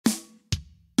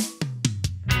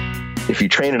if you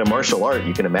train in a martial art,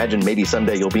 you can imagine maybe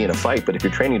someday you'll be in a fight. But if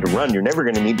you're training to run, you're never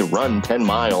going to need to run 10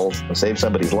 miles to save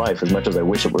somebody's life, as much as I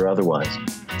wish it were otherwise.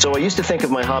 So I used to think of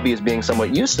my hobby as being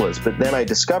somewhat useless, but then I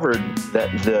discovered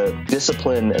that the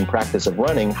discipline and practice of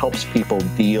running helps people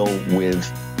deal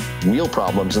with real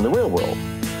problems in the real world.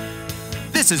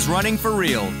 This is Running for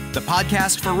Real, the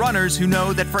podcast for runners who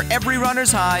know that for every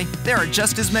runner's high, there are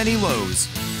just as many lows.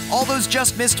 All those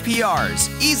just missed PRs,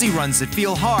 easy runs that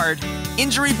feel hard,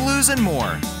 injury blues, and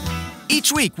more.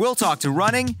 Each week, we'll talk to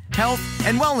running, health,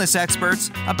 and wellness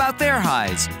experts about their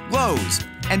highs, lows,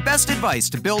 and best advice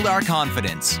to build our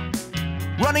confidence.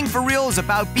 Running for Real is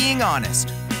about being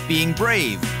honest, being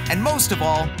brave, and most of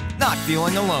all, not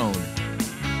feeling alone.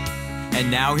 And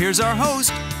now here's our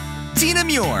host, Tina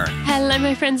Muir. Hello,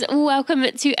 my friends. Welcome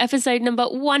to episode number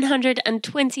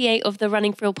 128 of the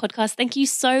Running for Real podcast. Thank you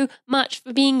so much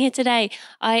for being here today.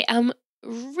 I am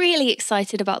really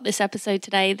excited about this episode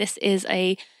today. This is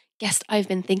a guest I've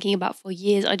been thinking about for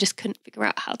years. I just couldn't figure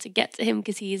out how to get to him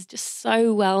because he is just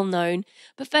so well known.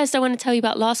 But first, I want to tell you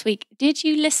about last week. Did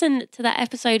you listen to that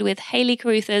episode with Hayley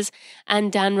Caruthers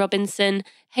and Dan Robinson?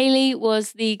 Hayley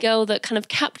was the girl that kind of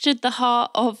captured the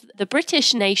heart of the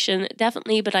British nation,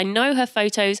 definitely, but I know her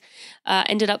photos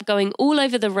ended up going all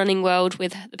over the running world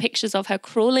with the pictures of her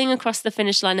crawling across the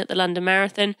finish line at the London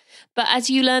Marathon. But as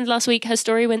you learned last week, her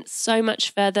story went so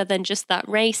much further than just that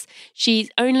race. She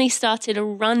only started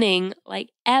running, like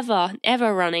ever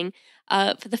running,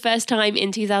 for the first time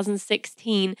in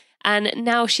 2016. And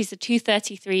now she's a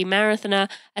 2:33 marathoner,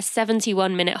 a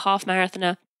 71-minute half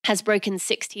marathoner, has broken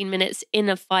 16 minutes in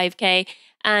a 5K,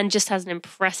 and just has an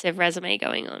impressive resume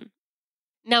going on.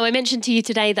 Now, I mentioned to you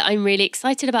today that I'm really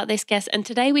excited about this guest, and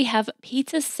today we have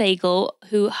Peter Sagal,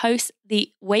 who hosts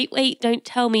the Wait, Don't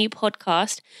Tell Me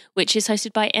podcast, which is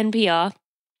hosted by NPR.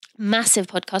 Massive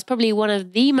podcast, probably one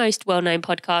of the most well-known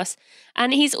podcasts.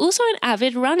 And he's also an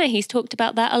avid runner. He's talked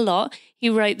about that a lot.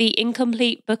 He wrote the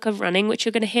Incomplete Book of Running, which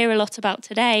you're going to hear a lot about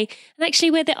today, and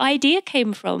actually where the idea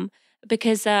came from.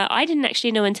 Because I didn't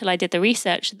actually know until I did the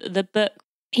research that the book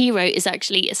he wrote is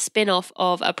actually a spin-off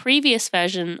of a previous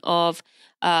version of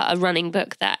a running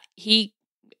book that he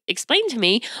explained to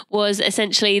me was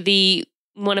essentially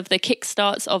one of the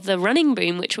kickstarts of the running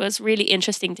boom, which was really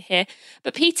interesting to hear.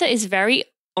 But Peter is very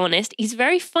honest. He's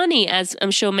very funny, as I'm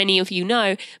sure many of you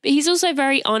know, but he's also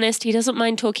very honest. He doesn't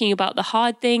mind talking about the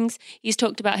hard things. He's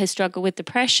talked about his struggle with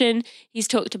depression. He's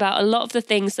talked about a lot of the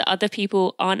things that other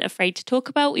people aren't afraid to talk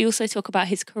about. We also talk about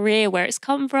his career, where it's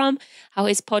come from, how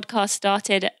his podcast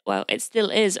started. Well, it still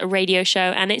is a radio show,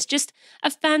 and it's just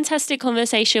a fantastic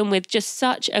conversation with just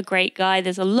such a great guy.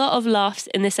 There's a lot of laughs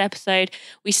in this episode.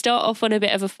 We start off on a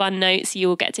bit of a fun note, so you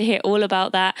will get to hear all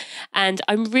about that. And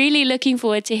I'm really looking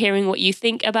forward to hearing what you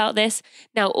think about this.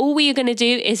 Now, all we are going to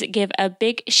do is give a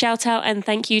big shout out and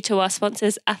thank you to our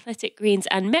sponsors, Athletic Greens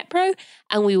and MetPro,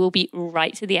 and we will be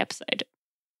right to the episode.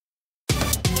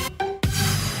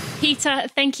 Peter,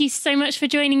 thank you so much for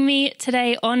joining me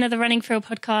today on the Running for Real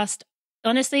podcast.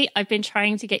 Honestly, I've been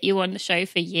trying to get you on the show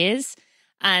for years,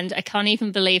 and I can't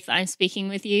even believe that I'm speaking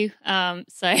with you.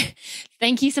 So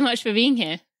thank you so much for being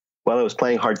here. Well, it was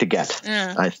playing hard to get.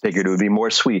 I figured it would be more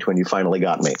sweet when you finally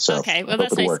got me. So okay, well,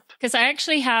 that's nice. Because I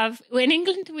actually have, in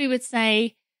England, we would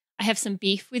say, I have some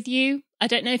beef with you. I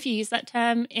don't know if you use that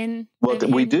term in... Well,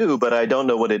 we do, but I don't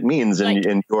know what it means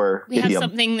in your we idiom. Have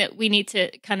something that we need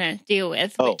to kind of deal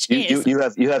with, which is...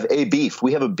 You have a beef.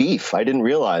 We have a beef. I didn't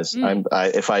realize.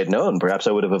 If I had known, perhaps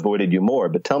I would have avoided you more.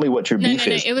 But tell me what your beef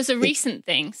is. No, it was a recent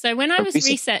thing. So when I was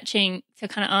researching to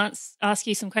kind of ask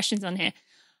you some questions on here,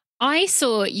 I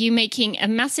saw you making a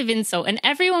massive insult, and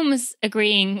everyone was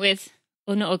agreeing with,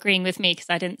 or not agreeing with me because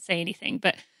I didn't say anything,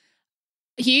 but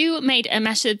you made a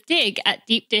massive dig at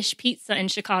deep dish pizza in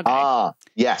Chicago. Ah,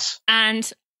 yes. And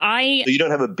so you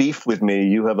don't have a beef with me,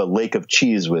 you have a lake of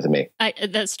cheese with me.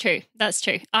 That's true.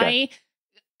 Okay.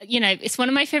 It's one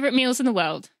of my favorite meals in the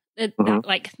world. That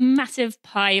like massive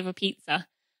pie of a pizza.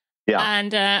 Yeah.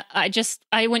 And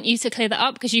I want you to clear that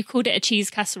up because you called it a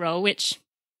cheese casserole, which...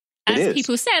 As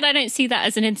people said, I don't see that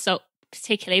as an insult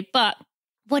particularly, but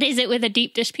what is it with a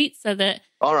deep dish pizza that...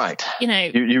 All right.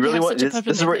 You really want... This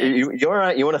is where you're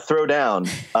right. You want to throw down.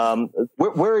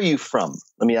 Where are you from?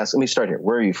 Let me start here.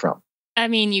 Where are you from? I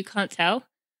mean, you can't tell.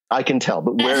 I can tell,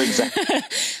 but where exactly?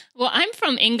 Well, I'm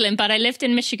from England, but I lived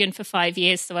in Michigan for 5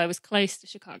 years, so I was close to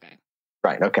Chicago.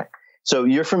 Right, okay. So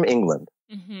you're from England.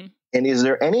 Mm-hmm. And is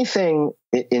there anything,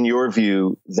 in your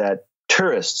view, that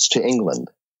tourists to England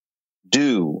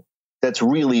do that's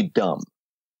really dumb?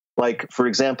 Like, for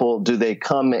example, do they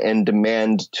come and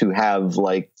demand to have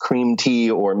like cream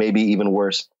tea or maybe even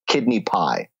worse, kidney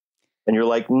pie? and you're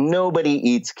like, nobody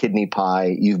eats kidney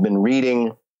pie. You've been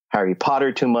reading Harry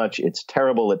Potter too much. It's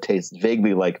terrible. It tastes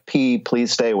vaguely like pee.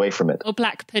 Please stay away from it. Or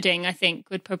black pudding, I think,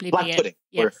 would probably Black be pudding, it.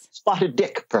 Yes. or spotted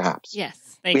dick, perhaps. Yes.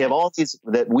 We have all these,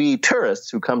 that we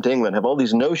tourists who come to England have all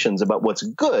these notions about what's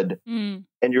good. And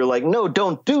you're like, no,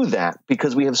 don't do that,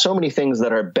 because we have so many things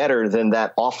that are better than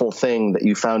that awful thing that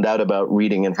you found out about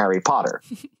reading in Harry Potter,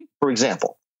 for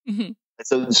example.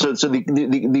 So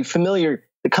the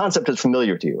concept is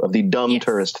familiar to you, of the dumb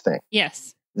tourist thing.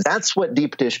 Yes. That's what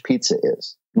deep dish pizza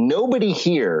is. Nobody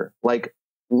here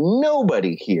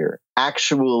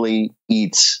actually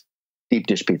eats deep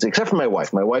dish pizza, except for my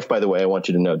wife. My wife, by the way, I want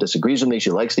you to know, disagrees with me.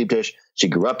 She likes deep dish. She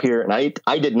grew up here, and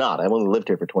I did not. I've only lived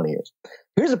here for 20 years.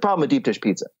 Here's the problem with deep dish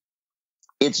pizza.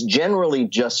 It's generally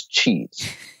just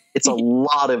cheese. It's a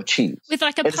lot of cheese. With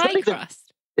like a pie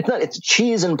crust. It's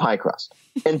cheese and pie crust.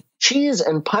 And cheese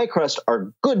and pie crust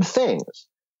are good things,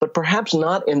 but perhaps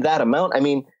not in that amount. I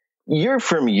mean, you're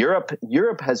from Europe.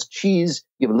 Europe has cheese.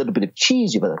 You have a little bit of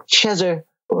cheese. You have a Cheddar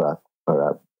or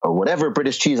whatever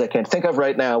British cheese I can't think of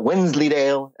right now.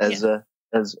 Wensleydale, as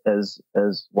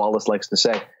Wallace likes to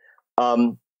say.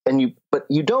 But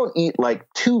you don't eat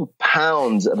like 2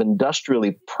 pounds of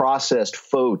industrially processed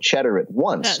faux cheddar at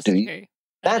once, do you? True.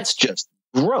 That's just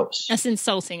gross. That's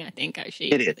insulting, I think,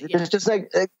 actually. It is. It's just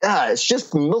like it's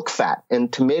just milk fat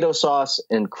and tomato sauce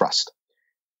and crust.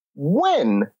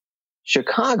 When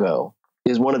Chicago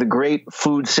is one of the great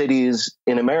food cities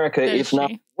in America, if not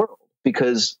the world,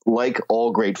 because like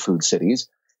all great food cities,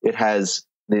 it has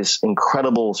this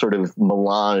incredible sort of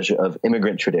melange of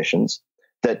immigrant traditions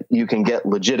that you can get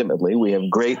legitimately. We have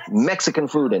great Mexican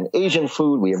food and Asian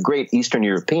food. We have great Eastern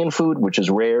European food, which is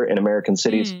rare in American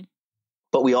cities.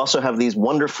 But we also have these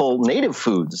wonderful native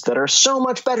foods that are so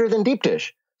much better than deep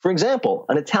dish. For example,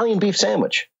 an Italian beef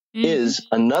sandwich is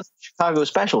another Chicago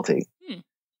specialty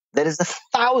that is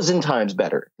 1,000 times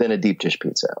better than a deep dish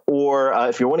pizza. Or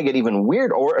if you want to get even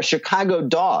weird, or a Chicago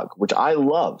dog, which I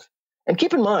love. And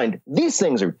keep in mind, these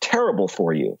things are terrible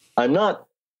for you. I'm not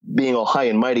being all high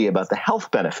and mighty about the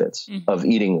health benefits of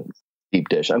eating deep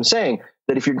dish. I'm saying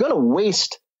that if you're going to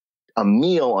waste a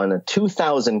meal on a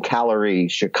 2,000 calorie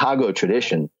Chicago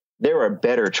tradition, there are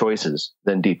better choices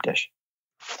than deep dish.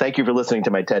 Thank you for listening to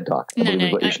my TED Talk.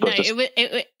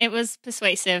 It was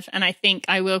persuasive, and I think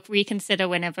I will reconsider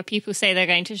whenever people say they're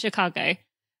going to Chicago,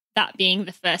 that being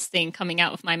the first thing coming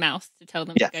out of my mouth to tell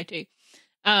them to go to.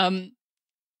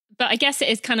 But I guess it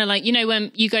is kind of like,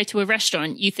 when you go to a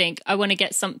restaurant, you think, I want to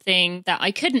get something that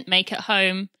I couldn't make at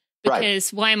home,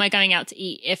 because why am I going out to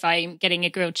eat if I'm getting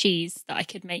a grilled cheese that I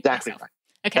could make myself? Right.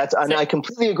 Okay, and I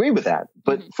completely agree with that.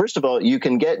 But first of all, you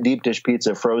can get deep dish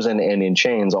pizza frozen and in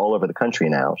chains all over the country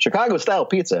now. Chicago style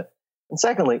pizza. And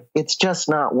secondly, it's just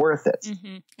not worth it.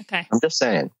 Okay. I'm just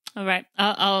saying. All right.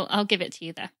 I'll give it to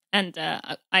you there. And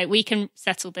we can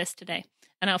settle this today,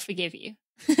 and I'll forgive you.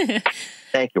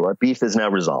 Thank you. Our beef is now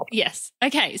resolved. Yes.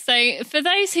 Okay. So for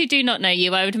those who do not know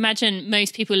you, I would imagine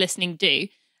most people listening do.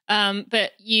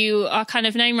 But you are kind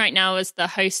of known right now as the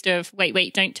host of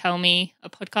Wait, Don't Tell Me, a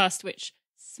podcast which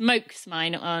smokes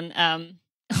mine on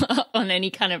on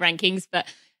any kind of rankings. But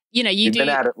you've been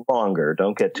at it longer.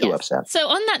 Don't get too upset. So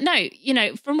on that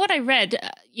note, from what I read,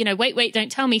 Wait,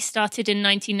 Don't Tell Me started in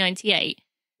 1998.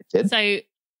 It did. So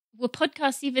were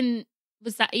podcasts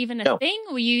was that even a thing,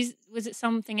 or was it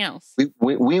something else?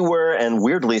 We were, and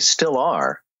weirdly still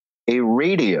are, a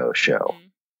radio show.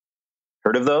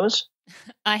 Heard of those?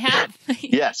 I have.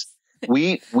 Yes.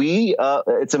 We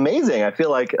it's amazing. I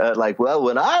feel like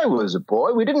when I was a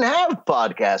boy, we didn't have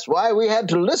podcasts. Why? We had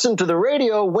to listen to the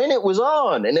radio when it was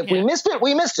on. And if we missed it,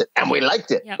 we missed it. And we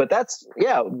liked it. Yep. But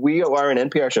we are an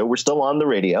NPR show. We're still on the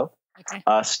radio. Okay.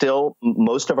 Still,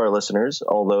 most of our listeners,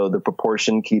 although the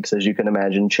proportion keeps, as you can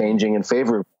imagine, changing in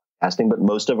favor of podcasting, but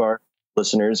most of our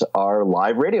listeners are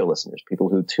live radio listeners, people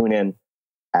who tune in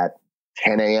at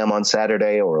 10 a.m. on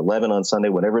Saturday or 11 on Sunday,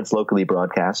 whenever it's locally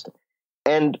broadcast.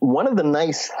 And one of the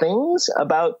nice things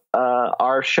about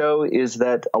our show is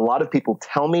that a lot of people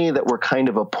tell me that we're kind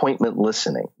of appointment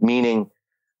listening, meaning,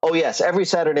 oh, yes, every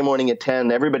Saturday morning at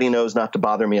 10, everybody knows not to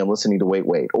bother me. I'm listening to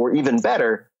Wait. Or even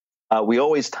better, we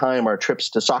always time our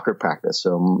trips to soccer practice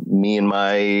so me and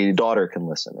my daughter can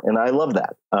listen. And I love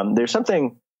that. There's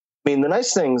something, the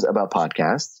nice things about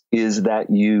podcasts is that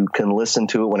you can listen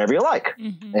to it whenever you like.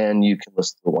 And you can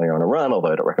listen to it while you're on a run,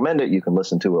 although I don't recommend it. You can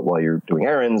listen to it while you're doing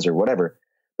errands or whatever.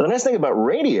 But the nice thing about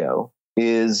radio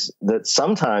is that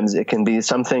sometimes it can be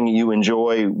something you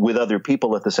enjoy with other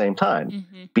people at the same time,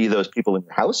 be those people in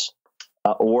your house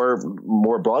or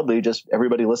more broadly, just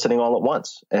everybody listening all at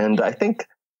once. And I think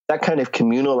that kind of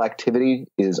communal activity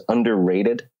is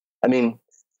underrated.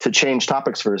 to change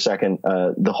topics for a second,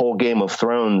 the whole Game of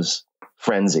Thrones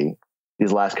frenzy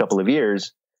these last couple of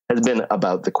years has been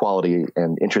about the quality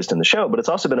and interest in the show, but it's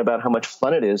also been about how much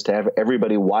fun it is to have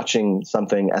everybody watching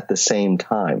something at the same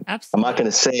time. Absolutely. I'm not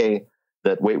going to say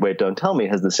that Wait, Don't Tell Me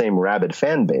has the same rabid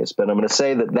fan base, but I'm going to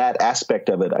say that aspect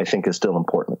of it, I think, is still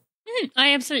important.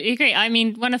 I absolutely agree. I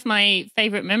mean, one of my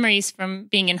favorite memories from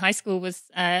being in high school was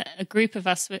a group of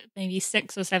us, maybe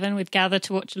 6 or 7, would gather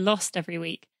to watch Lost every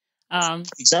week.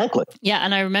 Exactly. Yeah,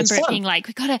 and I remember it being like,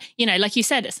 we gotta, like you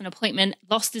said, it's an appointment.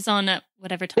 Lost is on at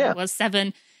whatever time it was,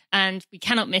 7, and we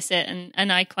cannot miss it.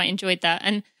 And I quite enjoyed that.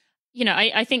 And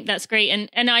I think that's great.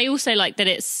 And I also like that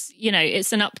it's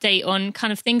it's an update on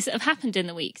kind of things that have happened in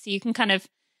the week, so you can kind of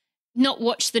not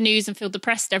watch the news and feel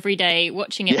depressed every day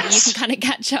watching it, but you can kind of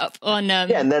catch up on...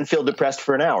 and then feel depressed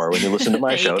for an hour when you listen to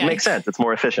my show. It makes sense. It's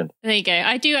more efficient. There you go.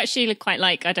 I do actually quite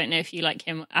like, I don't know if you like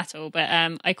him at all, but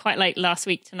I quite like Last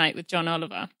Week Tonight with John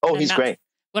Oliver. Oh, he's great.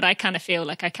 What I kind of feel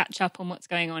like I catch up on what's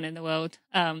going on in the world.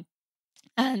 So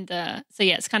yeah,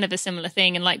 it's kind of a similar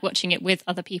thing, and like watching it with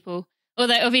other people.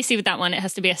 Although obviously with that one, it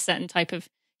has to be a certain type of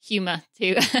humor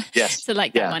to to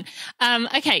like that one.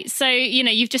 Okay, so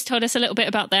you've just told us a little bit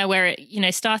about there where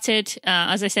it started,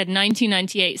 as I said,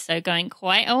 1998, so going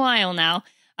quite a while now,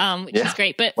 which is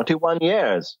great. But 21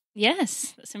 years.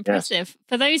 Yes, that's impressive. Yes.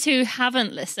 For those who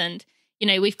haven't listened,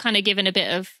 we've kind of given a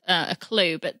bit of a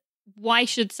clue, but why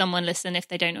should someone listen if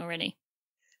they don't already?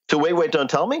 To Wait, Don't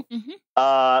Tell Me?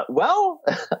 Mm-hmm. Well,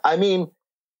 I mean,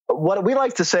 what we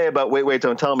like to say about Wait,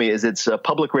 Don't Tell Me is it's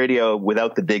public radio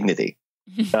without the dignity.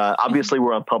 Obviously,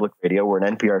 we're on public radio. We're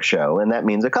an NPR show, and that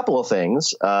means a couple of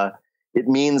things. It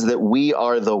means that we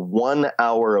are the 1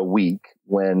 hour a week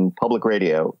when public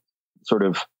radio sort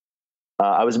of,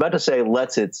 I was about to say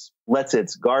lets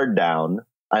its guard down.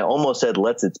 I almost said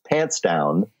lets its pants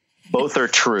down. Both are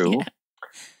true.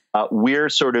 We're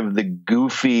sort of the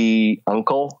goofy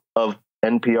uncle of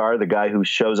NPR, the guy who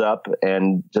shows up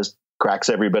and just cracks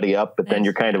everybody up, but then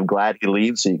you're kind of glad he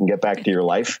leaves so you can get back to your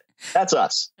life. That's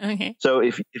us. Okay. So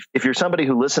if you're somebody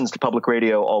who listens to public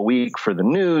radio all week for the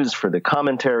news, for the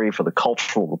commentary, for the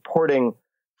cultural reporting,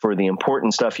 for the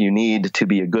important stuff you need to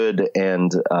be a good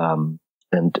and a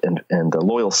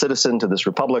loyal citizen to this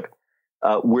republic,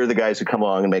 we're the guys who come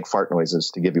along and make fart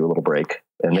noises to give you a little break,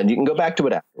 and then you can go back to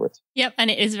it afterwards. Yep, and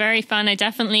it is very fun. I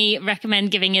definitely recommend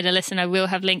giving it a listen. I will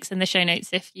have links in the show notes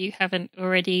if you haven't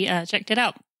already checked it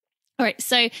out. All right,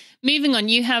 so moving on,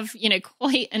 you have,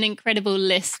 quite an incredible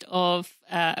list of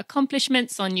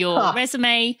accomplishments on your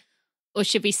resume, or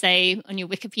should we say on your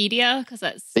Wikipedia, because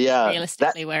that's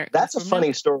realistically where it that's comes a from funny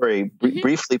now. story,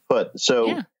 briefly put.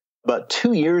 So about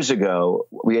 2 years ago,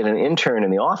 we had an intern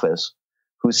in the office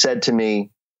who said to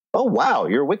me, "Oh, wow,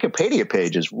 your Wikipedia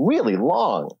page is really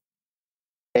long."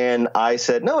 And I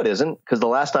said, "No, it isn't," because the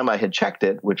last time I had checked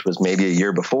it, which was maybe a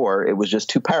year before, it was just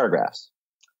 2 paragraphs.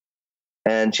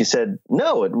 And she said,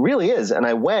 "No, it really is." And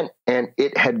I went, and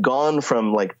it had gone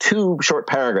from like 2 short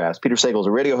paragraphs. Peter Sagal's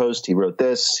a radio host. He wrote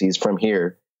this. He's from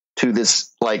here, to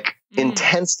this like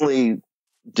intensely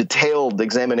detailed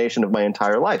examination of my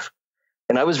entire life.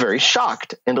 And I was very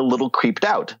shocked and a little creeped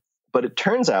out. But it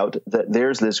turns out that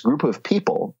there's this group of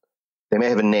people, they may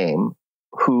have a name,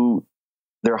 who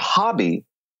their hobby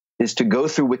is to go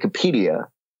through Wikipedia,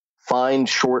 find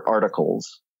short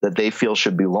articles that they feel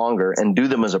should be longer, and do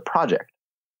them as a project.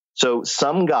 So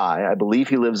some guy, I believe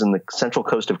he lives in the central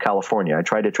coast of California. I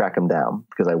tried to track him down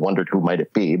because I wondered who might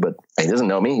it be, but he doesn't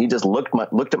know me. He just looked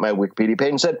at my Wikipedia page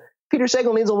and said, "Peter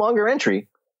Sagal needs a longer entry."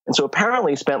 And so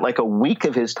apparently spent like a week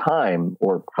of his time,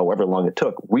 or however long it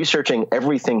took, researching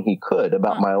everything he could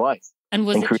about my life. And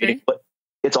was it true?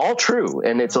 It's all true.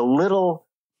 And it's a little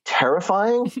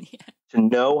terrifying to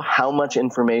know how much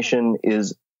information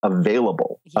is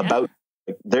available about.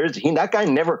 That guy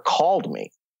never called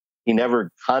me. He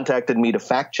never contacted me to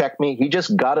fact check me. He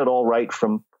just got it all right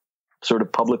from sort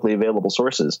of publicly available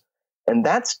sources. And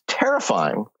that's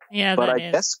terrifying. Yeah, but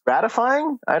I guess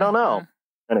gratifying? I don't know.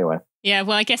 Anyway. Yeah,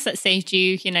 well, I guess that saved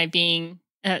you, being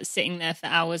sitting there for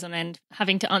hours on end,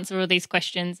 having to answer all these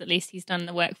questions. At least he's done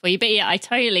the work for you. But yeah, I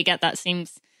totally get that.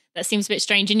 Seems a bit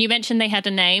strange. And you mentioned they had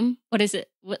a name. What is it?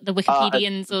 The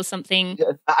Wikipedians or something?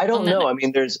 I don't know. I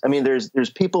mean, there's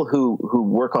people who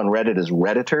work on Reddit as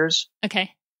Redditors.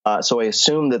 Okay. So I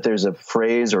assume that there's a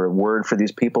phrase or a word for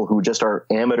these people who just are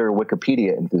amateur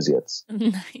Wikipedia enthusiasts.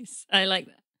 Nice. I like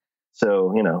that.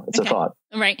 So, it's a thought.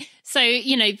 Right. So,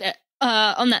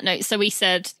 on that note, so we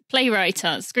said playwright,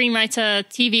 screenwriter,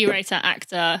 TV writer,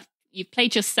 actor. You've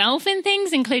played yourself in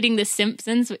things, including The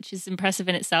Simpsons, which is impressive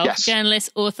in itself. Yes. Journalist,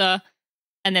 author,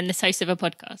 and then this host of a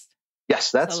podcast.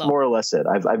 Yes, that's more or less it.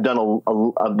 I've done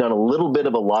a little bit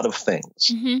of a lot of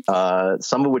things,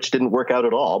 some of which didn't work out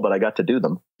at all, but I got to do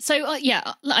them. So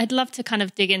I'd love to kind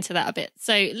of dig into that a bit.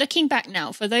 So looking back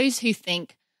now, for those who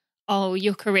think, oh,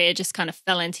 your career just kind of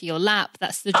fell into your lap,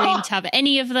 that's the dream to have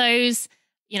any of those.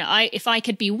 If I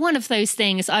could be one of those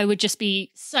things, I would just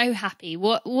be so happy.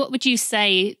 What would you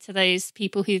say to those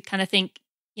people who kind of think,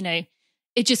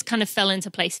 it just kind of fell into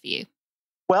place for you?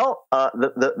 Well,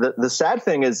 the sad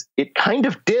thing is it kind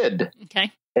of did.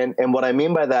 Okay. And what I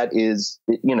mean by that is,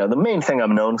 the main thing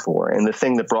I'm known for, and the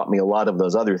thing that brought me a lot of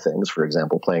those other things, for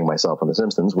example, playing myself on The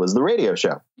Simpsons, was the radio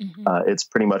show. It's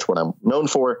pretty much what I'm known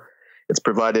for. It's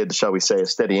provided, shall we say, a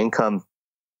steady income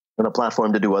and a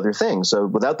platform to do other things. So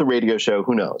without the radio show,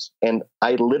 who knows? And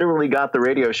I literally got the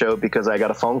radio show because I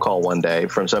got a phone call one day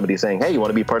from somebody saying, hey, you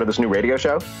want to be part of this new radio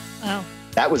show? Wow.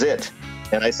 That was it.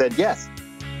 And I said, yes.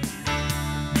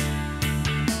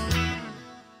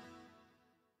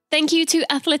 Thank you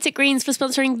to Athletic Greens for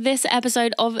sponsoring this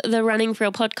episode of the Running for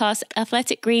Real podcast.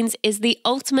 Athletic Greens is the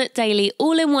ultimate daily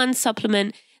all-in-one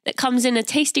supplement that comes in a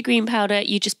tasty green powder.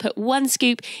 You just put 1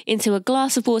 scoop into a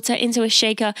glass of water, into a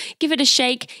shaker, give it a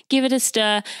shake, give it a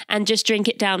stir, and just drink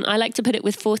it down. I like to put it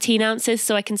with 14 ounces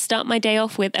so I can start my day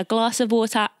off with a glass of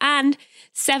water and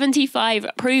 75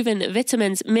 proven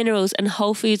vitamins, minerals, and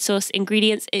whole food source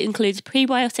ingredients. It includes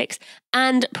prebiotics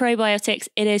and probiotics.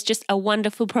 It is just a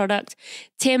wonderful product.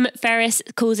 Tim Ferriss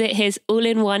calls it his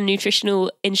all-in-one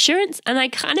nutritional insurance, and I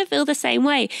kind of feel the same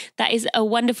way. That is a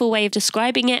wonderful way of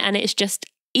describing it, and it's just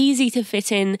easy to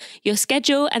fit in your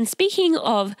schedule. And speaking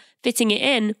of fitting it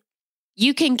in,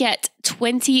 you can get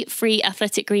 20 free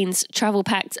Athletic Greens travel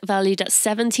packs valued at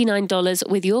 $79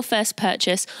 with your first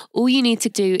purchase. All you need to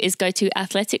do is go to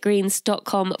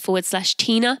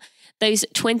athleticgreens.com/Tina. Those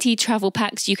 20 travel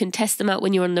packs, you can test them out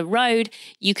when you're on the road.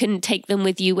 You can take them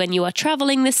with you when you are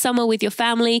traveling this summer with your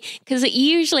family, because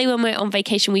usually when we're on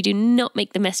vacation, we do not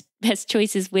make the best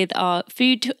choices with our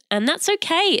food, and that's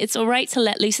okay. It's all right to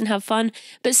let loose and have fun,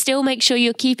 but still make sure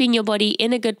you're keeping your body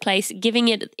in a good place, giving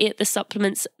it the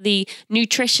supplements, the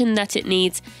nutrition that it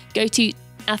needs. Go to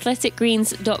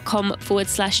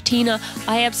athleticgreens.com/Tina.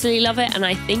 I absolutely love it, and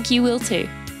I think you will too.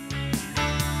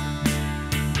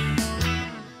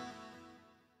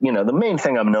 The main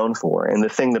thing I'm known for, and the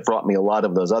thing that brought me a lot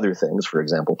of those other things, for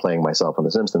example, playing myself on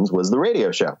The Simpsons, was the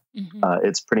radio show.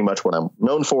 It's pretty much what I'm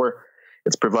known for.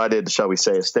 It's provided, shall we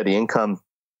say, a steady income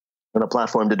and a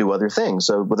platform to do other things.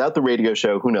 So without the radio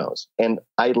show, who knows? And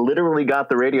I literally got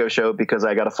the radio show because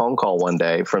I got a phone call one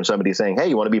day from somebody saying, hey,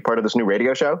 you want to be part of this new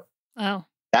radio show? Wow.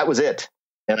 That was it.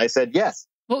 And I said, yes.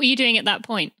 What were you doing at that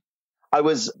point? I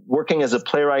was working as a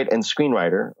playwright and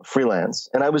screenwriter, freelance,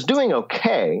 and I was doing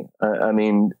okay. I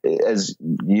mean, as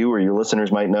you or your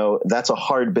listeners might know, that's a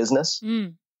hard business,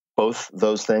 both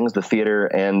those things, the theater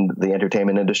and the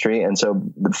entertainment industry. And so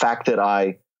the fact that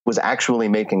I was actually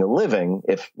making a living,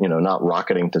 if, not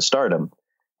rocketing to stardom,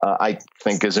 I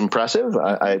think is impressive.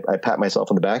 I pat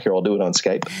myself on the back here. I'll do it on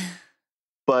Skype.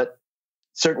 But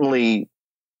certainly,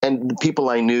 and the people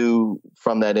I knew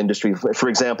from that industry, for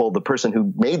example, the person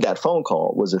who made that phone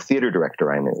call was a theater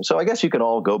director I knew. So I guess you can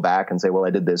all go back and say, well, I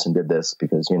did this and did this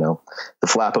because, the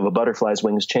flap of a butterfly's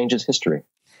wings changes history.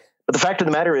 But the fact of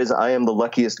the matter is I am the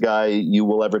luckiest guy you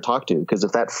will ever talk to, because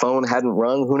if that phone hadn't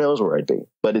rung, who knows where I'd be.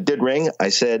 But it did ring. I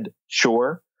said,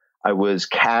 sure. I was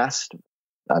cast.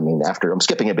 I'm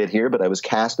skipping a bit here, but I was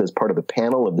cast as part of the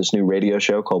panel of this new radio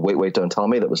show called Wait, Wait, Don't Tell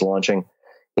Me that was launching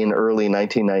in early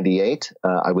 1998.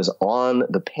 I was on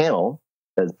the panel.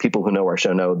 As people who know our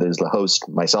show know, there's the host,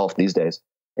 myself these days,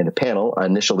 and a panel.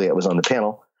 Initially, I was on the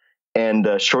panel. And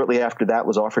shortly after that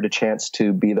was offered a chance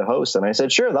to be the host. And I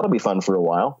said, sure, that'll be fun for a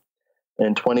while.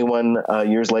 And 21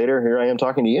 years later, here I am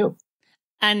talking to you.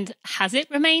 And has it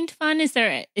remained fun? Is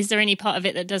there any part of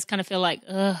it that does kind of feel like,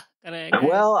 ugh, gotta go?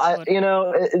 Well,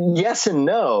 yes and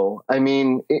no. I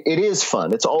mean, it is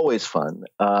fun. It's always fun.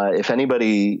 If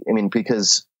anybody,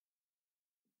 because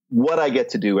what I get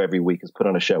to do every week is put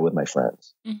on a show with my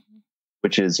friends,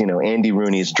 which is, Andy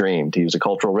Rooney's dream, to use a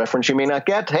cultural reference you may not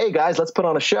get. Hey, guys, let's put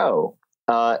on a show.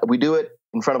 We do it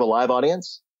in front of a live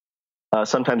audience,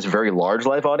 sometimes very large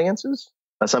live audiences,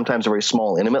 sometimes very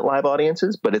small, intimate live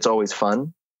audiences, but it's always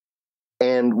fun.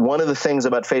 And one of the things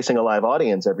about facing a live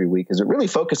audience every week is it really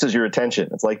focuses your attention.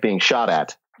 It's like being shot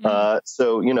at.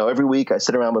 So, every week I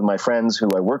sit around with my friends who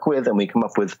I work with and we come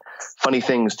up with funny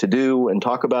things to do and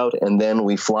talk about. And then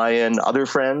we fly in other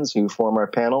friends who form our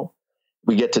panel.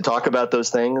 We get to talk about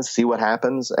those things, see what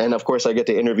happens. And of course, I get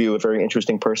to interview a very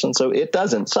interesting person. So it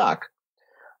doesn't suck.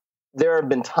 There have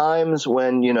been times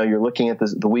when, you're looking at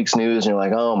the week's news and you're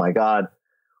like, oh my God,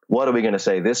 what are we going to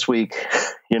say this week?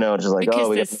 Just like,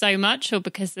 because there's so much, or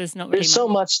because there's not really there's so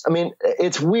much. I mean,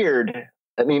 it's weird.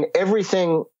 I mean,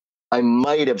 everything I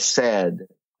might have said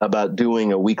about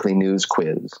doing a weekly news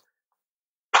quiz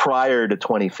prior to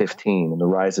 2015 and the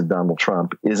rise of Donald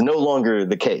Trump is no longer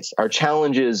the case. Our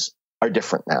challenges are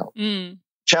different now.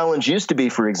 Challenge used to be,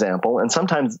 for example, and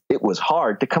sometimes it was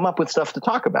hard to come up with stuff to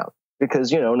talk about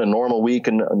because, in a normal week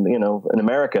in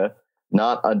America,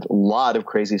 not a lot of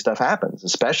crazy stuff happens,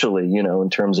 especially, in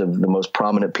terms of the most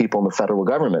prominent people in the federal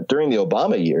government. During the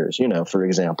Obama years, for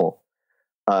example,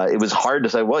 it was hard to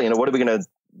say, well, what are we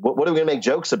going to make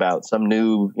jokes about? Some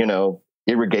new,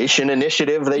 irrigation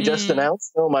initiative they just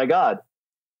announced? Oh, my God.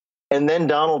 And then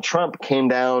Donald Trump came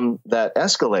down that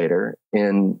escalator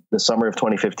in the summer of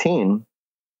 2015.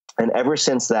 And ever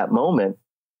since that moment,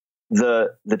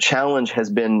 the challenge has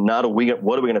been not what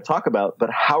are we going to talk about, but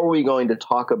how are we going to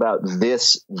talk about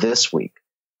this week?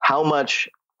 How much,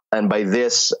 and by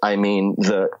this, I mean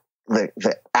the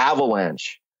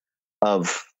avalanche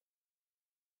of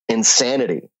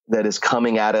insanity that is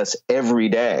coming at us every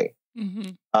day.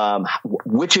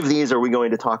 Which of these are we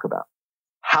going to talk about?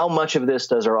 How much of this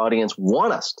does our audience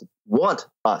want us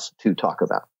to talk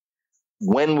about?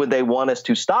 When would they want us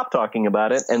to stop talking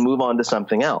about it and move on to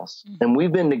something else? And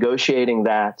we've been negotiating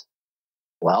that,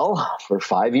 for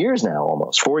 5 years now,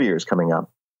 almost 4 years coming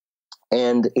up.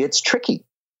 And it's tricky.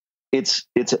 It's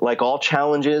like all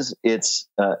challenges. It's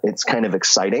kind of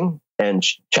exciting and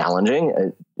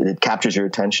challenging. It captures your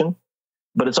attention,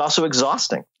 but it's also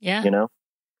exhausting. Yeah.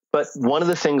 But one of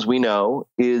the things we know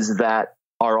is that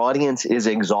our audience is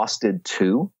exhausted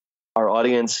too. Our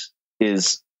audience,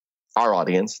 the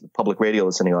public radio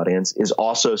listening audience, is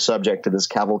also subject to this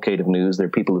cavalcade of news. There are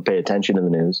people who pay attention to the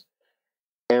news.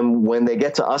 And when they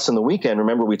get to us on the weekend,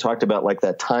 remember we talked about like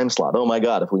that time slot. Oh my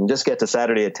God, if we can just get to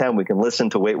Saturday at 10, we can listen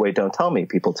to Wait, Don't Tell Me,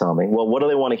 people tell me. Well, what do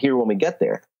they want to hear when we get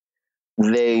there?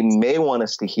 They may want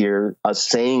us to hear us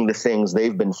saying the things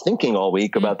they've been thinking all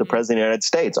week about the President of the United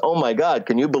States. Oh my God,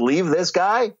 can you believe this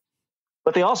guy?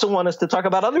 But they also want us to talk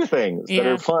about other things that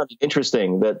are fun,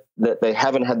 interesting, that they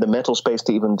haven't had the mental space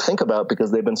to even think about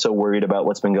because they've been so worried about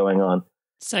what's been going on.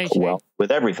 So true.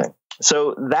 With everything.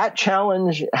 So that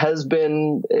challenge it's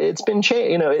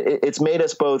made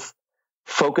us both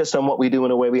focused on what we do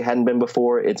in a way we hadn't been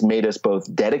before. It's made us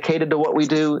both dedicated to what we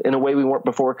do in a way we weren't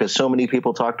before because so many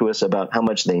people talk to us about how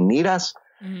much they need us.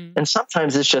 And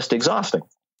sometimes it's just exhausting.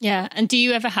 Yeah. And do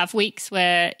you ever have weeks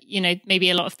where,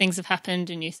 maybe a lot of things have happened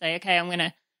and you say, okay, I'm going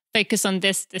to focus on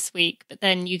this week, but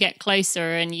then you get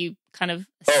closer and you kind of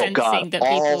sensing that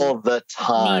people all the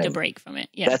time need a break from it.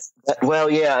 Yeah.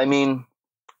 I mean,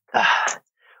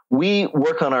 we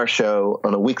work on our show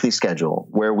on a weekly schedule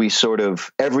where we sort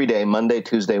of every day, Monday,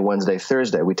 Tuesday, Wednesday,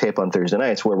 Thursday, we tape on Thursday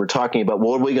nights where we're talking about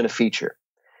what are we going to feature.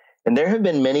 And there have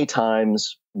been many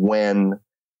times when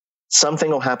something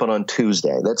will happen on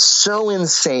Tuesday that's so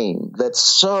insane, that's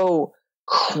so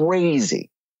crazy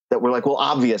that we're like, well,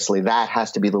 obviously that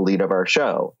has to be the lead of our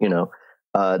show.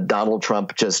 Donald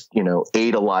Trump just,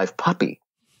 ate a live puppy.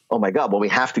 Oh my God. Well, we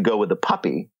have to go with the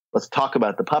puppy. Let's talk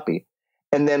about the puppy.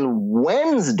 And then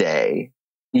Wednesday,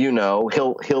 he'll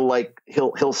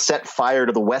set fire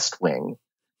to the West Wing.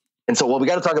 And so, we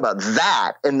got to talk about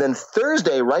that. And then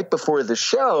Thursday, right before the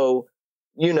show,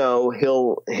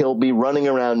 he'll be running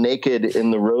around naked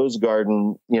in the Rose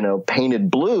Garden,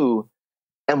 painted blue.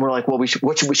 And we're like, well,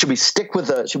 should we stick with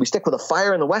the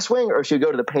fire in the West Wing or should we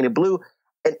go to the painted blue?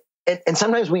 And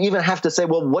sometimes we even have to say,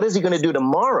 well, what is he going to do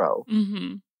tomorrow?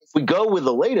 If we go with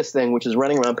the latest thing, which is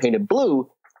running around painted blue,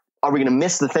 are we going to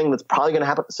miss the thing that's probably going to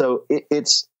happen? So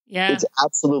it's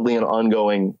absolutely an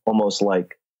ongoing, almost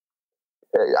like,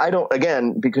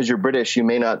 again, because you're British, you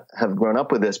may not have grown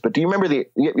up with this, but do you remember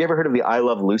you ever heard of the I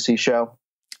Love Lucy show?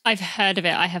 I've heard of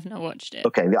it. I have not watched it.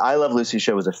 Okay. The I Love Lucy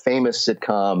show was a famous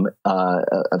sitcom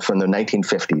from the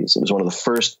 1950s. It was one of the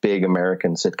first big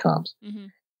American sitcoms.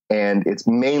 And it's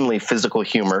mainly physical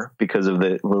humor because of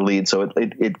the lead. So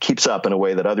it keeps up in a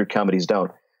way that other comedies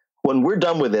don't. When we're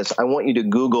done with this, I want you to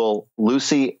Google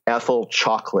Lucy Ethel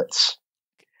chocolates.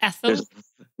 Ethel?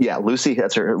 Lucy.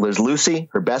 There's Lucy.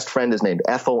 Her best friend is named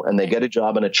Ethel, and they get a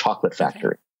job in a chocolate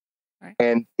factory. Right.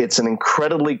 And it's an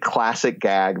incredibly classic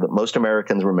gag that most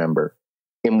Americans remember,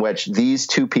 in which these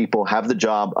two people have the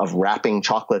job of wrapping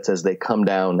chocolates as they come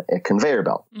down a conveyor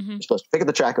belt. You're supposed to pick up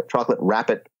the chocolate, wrap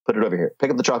it, put it over here.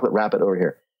 Pick up the chocolate, wrap it over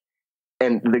here.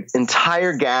 And the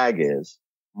entire gag is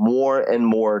more and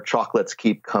more chocolates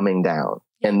keep coming down.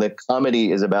 And the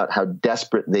comedy is about how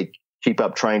desperate they keep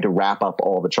up trying to wrap up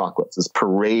all the chocolates, this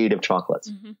parade of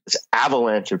chocolates, this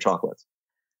avalanche of chocolates.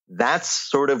 That's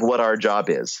sort of what our job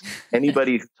is.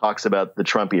 Anybody talks about the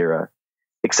Trump era,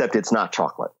 except it's not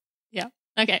chocolate. Yeah.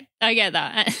 Okay. I get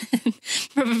that.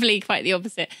 Probably quite the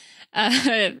opposite.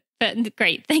 But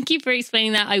great. Thank you for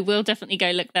explaining that. I will definitely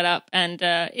go look that up. And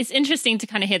it's interesting to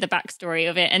kind of hear the backstory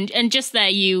of it. And just there,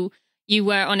 you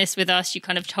were honest with us. You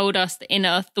kind of told us the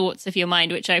inner thoughts of your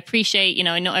mind, which I appreciate. You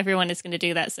know, not everyone is going to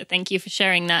do that. So thank you for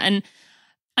sharing that. And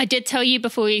I did tell you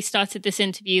before we started this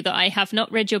interview that I have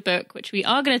not read your book, which we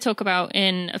are going to talk about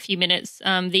in a few minutes,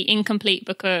 The Incomplete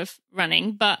Book of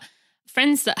Running. But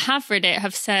friends that have read it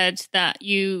have said that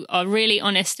you are really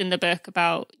honest in the book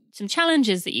about some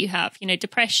challenges that you have, you know,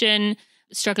 depression,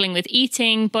 struggling with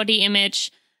eating, body image.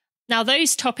 Now,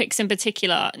 those topics in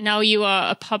particular, now you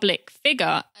are a public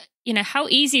figure, you know, how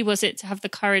easy was it to have the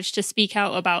courage to speak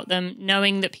out about them,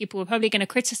 knowing that people were probably going to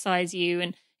criticize you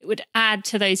and it would add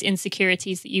to those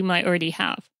insecurities that you might already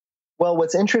have? Well,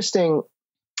 what's interesting,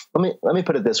 let me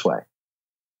put it this way.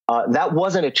 That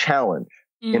wasn't a challenge.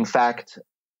 In fact,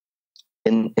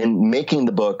 in making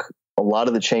the book, a lot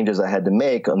of the changes I had to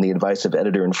make on the advice of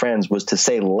editor and friends was to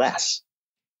say less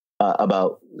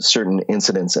about certain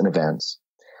incidents and events.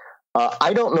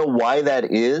 I don't know why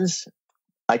that is.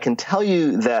 I can tell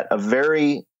you that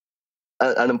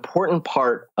an important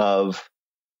part of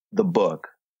the book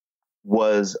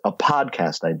was a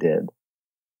podcast I did.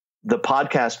 The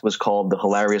podcast was called The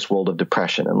Hilarious World of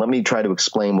Depression. And let me try to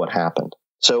explain what happened.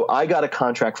 So I got a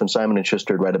contract from Simon &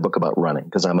 Schuster to write a book about running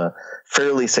because I'm a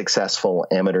fairly successful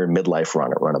amateur midlife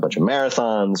runner, run a bunch of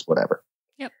marathons, whatever.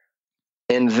 Yep.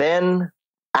 And then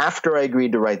after I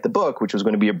agreed to write the book, which was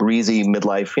going to be a breezy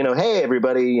midlife, you know, hey,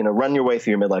 everybody, you know, run your way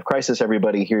through your midlife crisis.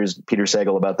 Everybody, here's Peter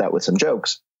Sagal about that with some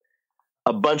jokes.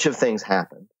 A bunch of things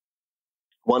happened.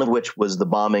 One of which was the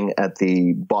bombing at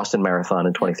the Boston Marathon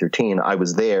in 2013. I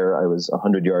was there. I was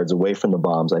 100 yards away from the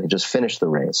bombs. I had just finished the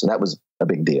race, and that was a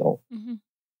big deal. Mm-hmm.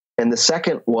 And the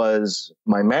second was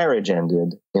my marriage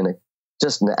ended in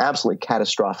just an absolutely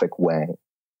catastrophic way.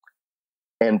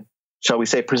 And shall we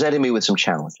say, presented me with some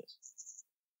challenges.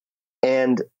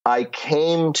 And I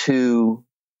came to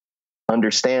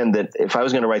understand that if I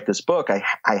was going to write this book, I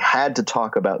had to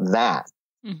talk about that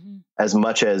as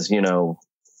much as, you know,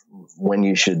 when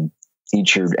you should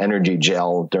eat your energy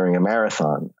gel during a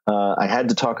marathon. I had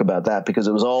to talk about that because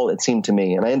it was all, it seemed to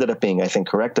me, and I ended up being, I think,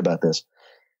 correct about this,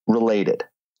 related.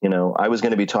 You know, I was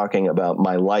going to be talking about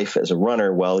my life as a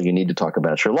runner. Well, you need to talk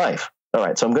about your life. All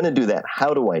right, so I'm going to do that.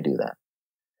 How do I do that?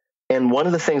 And one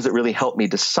of the things that really helped me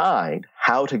decide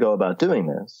how to go about doing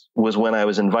this was when I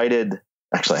was invited.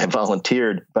 Actually, I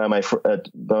volunteered by my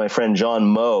friend John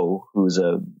Moe, who's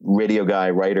a radio guy,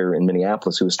 writer in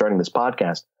Minneapolis, who was starting this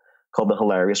podcast called The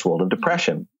Hilarious World of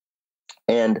Depression.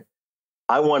 And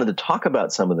I wanted to talk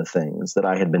about some of the things that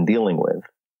I had been dealing with.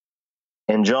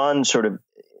 And John sort of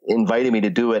invited me to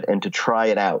do it and to try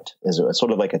it out as a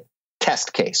sort of like a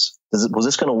test case. Was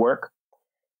this going to work?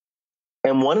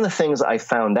 And one of the things I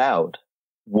found out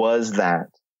was that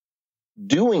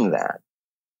doing that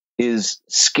is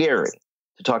scary.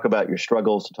 To talk about your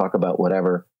struggles, to talk about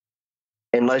whatever.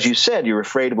 And as you said, you're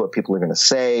afraid of what people are going to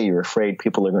say. You're afraid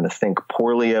people are going to think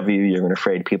poorly of you. You're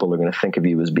afraid people are going to think of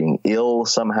you as being ill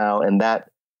somehow. And that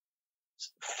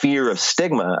fear of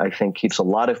stigma, I think, keeps a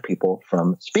lot of people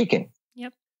from speaking.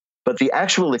 Yep. But the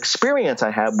actual experience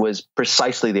I had was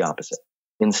precisely the opposite.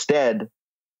 Instead,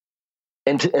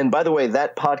 and by the way,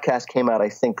 that podcast came out, I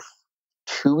think,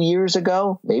 2 years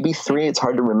ago, maybe 3. It's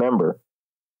hard to remember.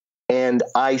 And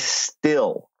I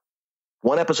still,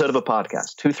 one episode of a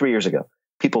podcast, 2-3 years ago,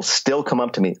 people still come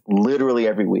up to me literally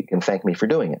every week and thank me for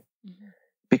doing it. Mm-hmm.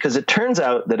 Because it turns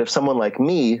out that if someone like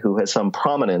me, who has some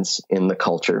prominence in the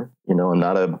culture, you know, I'm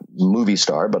not a movie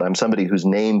star, but I'm somebody whose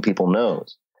name people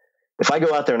knows. If I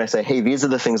go out there and I say, hey, these are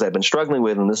the things I've been struggling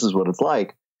with, and this is what it's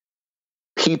like,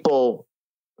 people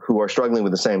who are struggling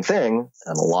with the same thing,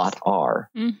 and a lot are,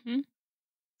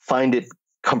 find it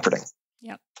comforting.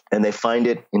 Yep. And they find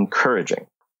it encouraging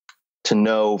to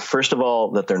know, first of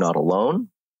all, that they're not alone,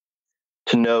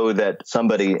 to know that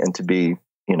somebody, and to be,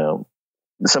 you know,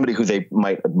 somebody who they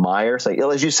might admire, say,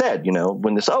 as you said, you know,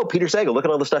 when this, oh, Peter Sagal, look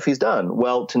at all the stuff he's done.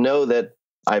 Well, to know that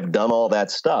I've done all that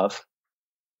stuff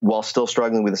while still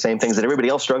struggling with the same things that everybody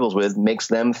else struggles with makes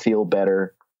them feel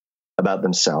better about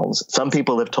themselves. Some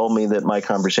people have told me that my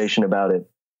conversation about it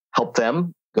helped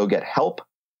them go get help,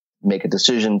 make a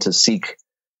decision to seek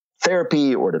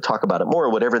therapy or to talk about it more,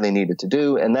 or whatever they needed to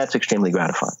do. And that's extremely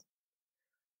gratifying.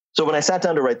 So when I sat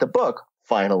down to write the book,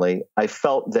 finally, I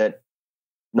felt that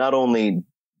not only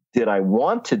did I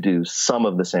want to do some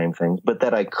of the same things, but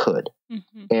that I could.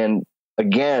 Mm-hmm. And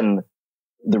again,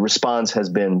 the response has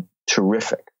been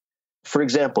terrific. for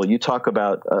example, you talk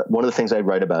about one of the things I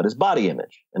write about is body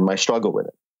image and my struggle with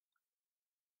it.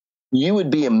 You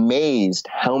would be amazed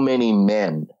how many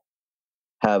men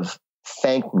have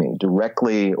thanked me,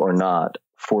 directly or not,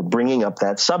 for bringing up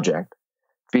that subject,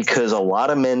 because a lot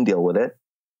of men deal with it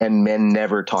and men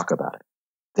never talk about it.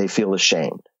 They feel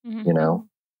ashamed, you know?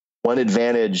 One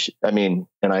advantage, and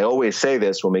I always say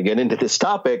this when we get into this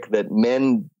topic, that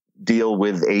men deal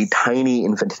with a tiny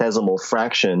infinitesimal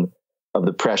fraction of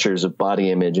the pressures of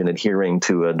body image and adhering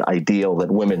to an ideal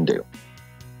that women do.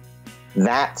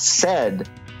 That said,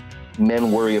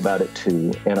 men worry about it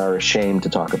too and are ashamed to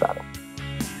talk about it.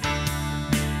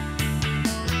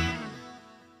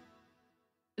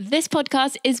 This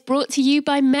podcast is brought to you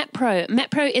by MetPro.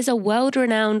 MetPro is a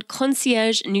world-renowned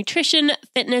concierge nutrition,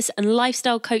 fitness, and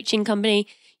lifestyle coaching company.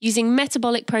 Using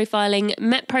metabolic profiling,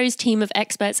 MetPro's team of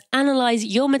experts analyze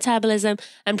your metabolism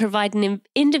and provide an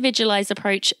individualized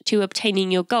approach to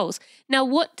obtaining your goals. Now,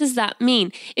 what does that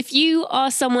mean? If you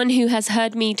are someone who has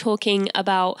heard me talking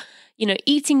about,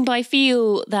 eating by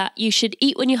feel, that you should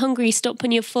eat when you're hungry, stop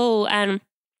when you're full, and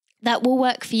that will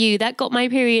work for you. That got my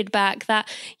period back. That,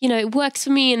 it works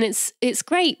for me and it's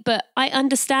great. But I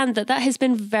understand that has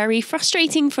been very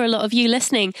frustrating for a lot of you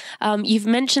listening. You've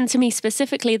mentioned to me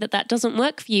specifically that doesn't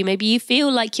work for you. Maybe you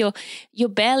feel like you're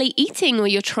barely eating, or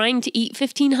you're trying to eat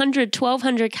 1,500,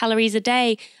 1,200 calories a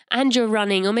day and you're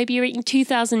running, or maybe you're eating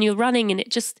 2,000, you're running, and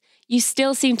you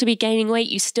still seem to be gaining weight.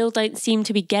 You still don't seem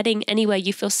to be getting anywhere.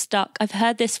 You feel stuck. I've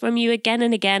heard this from you again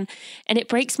and again, and it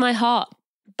breaks my heart.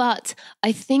 But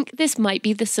I think this might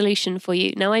be the solution for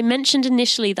you. Now, I mentioned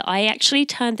initially that I actually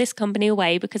turned this company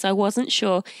away because I wasn't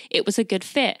sure it was a good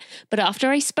fit. But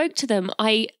after I spoke to them,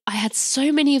 I had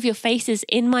so many of your faces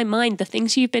in my mind, the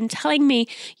things you've been telling me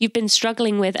you've been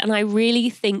struggling with. And I really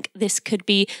think this could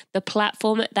be the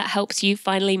platform that helps you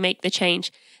finally make the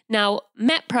change. Now,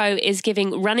 MetPro is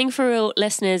giving Running for Real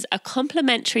listeners a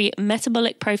complimentary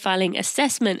metabolic profiling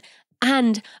assessment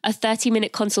and a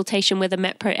 30-minute consultation with a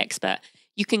MetPro expert.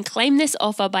 You can claim this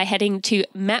offer by heading to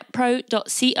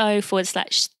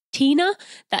metpro.co/Tina.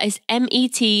 That is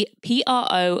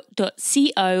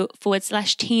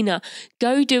metpro.co/Tina.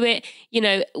 Go do it.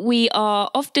 We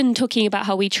are often talking about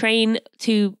how we train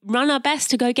to run our best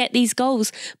to go get these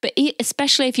goals, but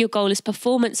especially if your goal is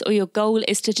performance or your goal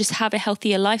is to just have a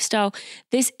healthier lifestyle,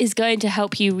 this is going to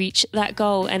help you reach that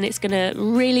goal, and it's going to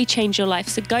really change your life.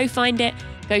 So go find it.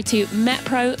 Go to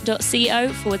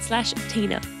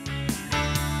metpro.co/Tina.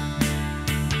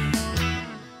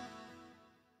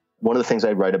 One of the things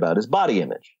I write about is body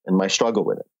image and my struggle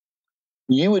with it.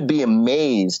 You would be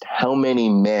amazed how many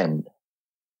men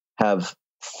have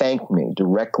thanked me,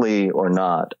 directly or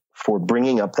not, for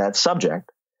bringing up that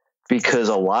subject, because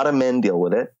a lot of men deal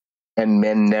with it and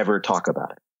men never talk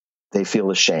about it. They feel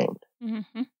ashamed.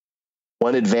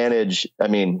 One advantage,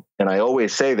 and I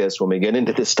always say this when we get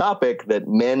into this topic, that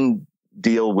men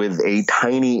deal with a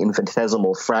tiny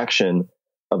infinitesimal fraction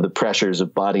of the pressures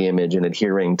of body image and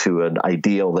adhering to an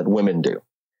ideal that women do.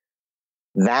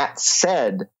 That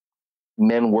said,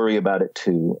 men worry about it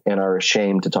too and are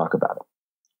ashamed to talk about it.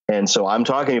 And so I'm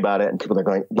talking about it, and people are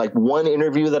going, like, one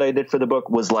interview that I did for the book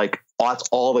was like, that's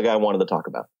all the guy wanted to talk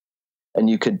about. And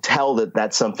you could tell that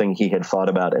that's something he had thought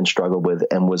about and struggled with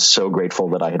and was so grateful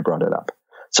that I had brought it up.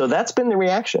 So that's been the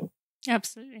reaction.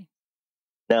 Absolutely.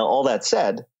 Now, all that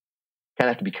said, kind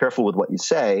of have to be careful with what you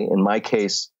say. In my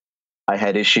case, I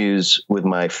had issues with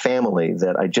my family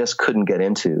that I just couldn't get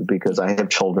into because I have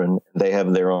children, they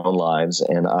have their own lives,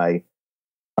 and I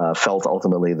felt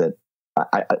ultimately that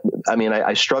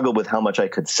I struggled with how much I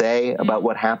could say about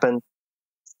what happened,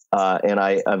 and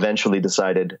I eventually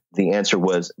decided the answer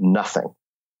was nothing.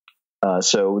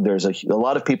 So there's a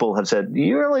lot of people have said,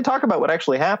 you really talk about what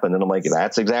actually happened, and I'm like,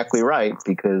 that's exactly right,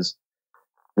 because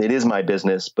it is my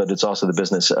business, but it's also the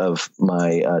business of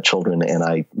my children, and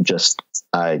I just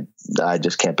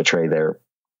can't betray their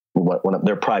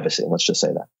privacy. Let's just say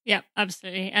that. Yeah,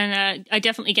 absolutely, and I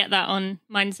definitely get that. On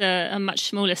mine's a much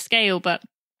smaller scale, but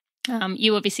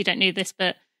you obviously don't know this,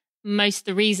 but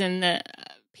the reason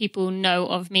that people know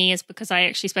of me is because I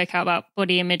actually spoke out about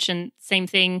body image, and same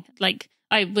thing. Like,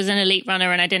 I was an elite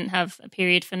runner, and I didn't have a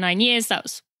period for 9 years. That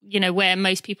was where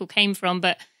most people came from,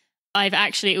 but I've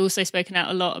actually also spoken out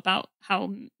a lot about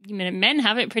how men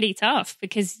have it pretty tough,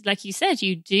 because, like you said,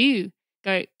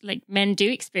 men do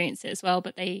experience it as well,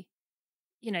 but they,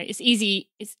 it's easy.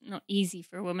 It's not easy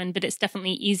for a woman, but it's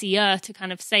definitely easier to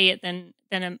kind of say it than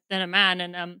a man.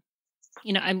 And I'm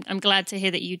glad to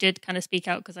hear that you did kind of speak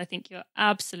out, because I think you're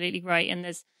absolutely right. And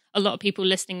there's a lot of people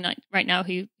listening right now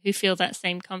who feel that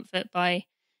same comfort by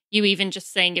you even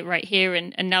just saying it right here,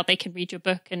 and now they can read your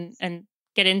book and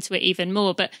get into it even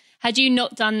more. But had you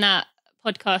not done that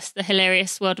podcast, The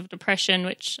Hilarious World of Depression,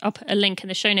 which I'll put a link in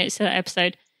the show notes to that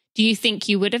episode, do you think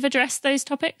you would have addressed those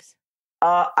topics?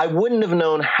 I wouldn't have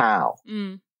known how.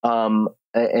 And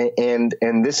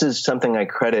this is something I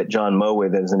credit John Moe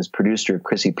with as his producer,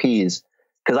 Chrissy Pease,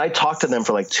 because I talked to them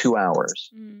for like 2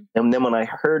 hours. And then when I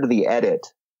heard the edit,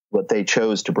 what they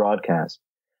chose to broadcast,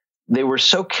 they were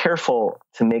so careful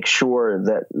to make sure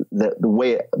that the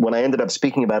way, when I ended up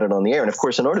speaking about it on the air, and of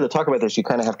course, in order to talk about this, you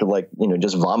kind of have to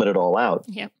just vomit it all out.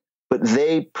 Yeah. But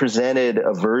they presented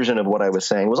a version of what I was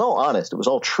saying. It was all honest. It was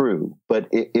all true, but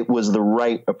it was the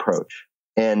right approach.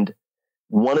 And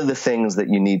one of the things that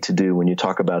you need to do when you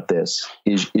talk about this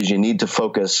is you need to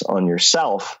focus on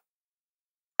yourself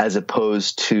as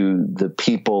opposed to the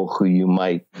people who you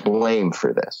might blame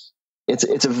for this.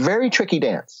 It's a very tricky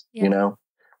dance, you know?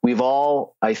 We've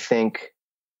all, I think,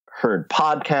 heard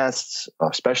podcasts,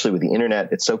 especially with the internet.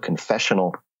 It's so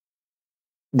confessional.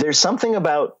 There's something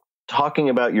about talking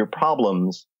about your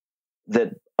problems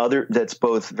that's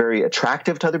both very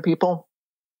attractive to other people,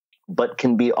 but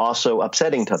can be also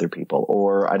upsetting to other people,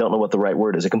 or I don't know what the right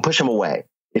word is. It can push them away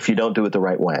if you don't do it the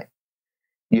right way.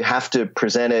 You have to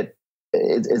present it.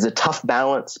 It's a tough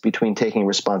balance between taking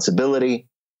responsibility,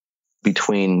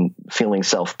 between feeling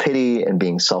self-pity and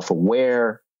being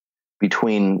self-aware,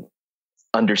 between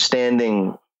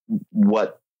understanding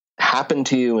what happened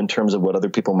to you in terms of what other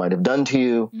people might have done to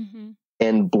you,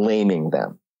 and blaming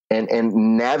them.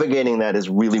 And navigating that is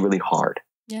really, really hard.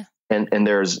 Yeah. And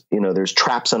there's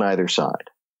traps on either side.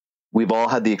 We've all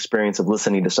had the experience of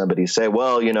listening to somebody say,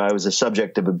 well, I was a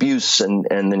subject of abuse. And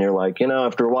then you're like,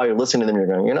 after a while you're listening to them, you're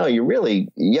going,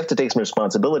 you have to take some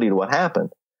responsibility to what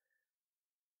happened.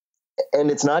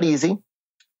 And it's not easy,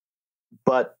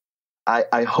 but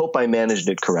I hope I managed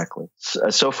it correctly.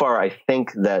 So far, I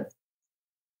think that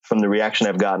from the reaction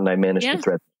I've gotten, I managed to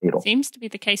thread the needle. Seems to be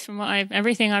the case from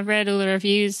everything I've read, all the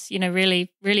reviews,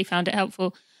 really, really found it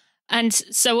helpful. And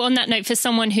so on that note, for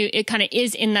someone who it kind of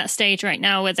is in that stage right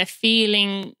now where they're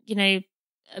feeling,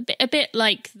 a bit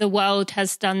like the world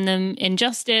has done them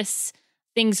injustice,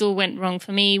 things all went wrong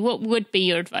for me, what would be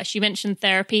your advice? You mentioned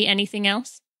therapy. Anything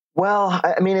else? Well,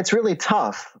 it's really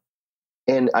tough.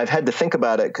 And I've had to think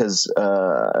about it because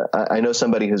I know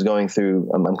somebody who's going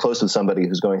through, I'm close with somebody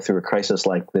who's going through a crisis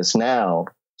like this now,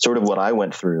 sort of what I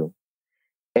went through.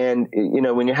 And,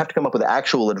 when you have to come up with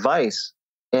actual advice,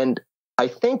 and I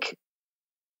think,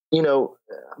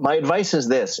 my advice is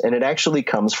this, and it actually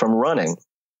comes from running.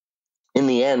 In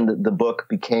the end, the book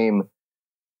became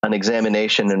an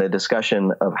examination and a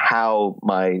discussion of how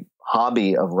my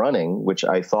hobby of running, which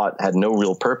I thought had no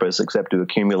real purpose except to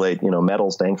accumulate,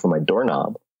 medals to hang from my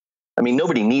doorknob.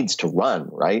 Nobody needs to run,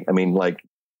 right?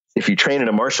 If you train in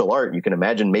a martial art, you can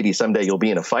imagine maybe someday you'll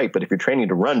be in a fight, but if you're training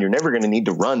to run, you're never going to need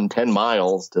to run 10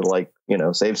 miles to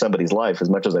save somebody's life, as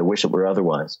much as I wish it were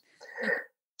otherwise.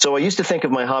 So I used to think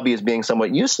of my hobby as being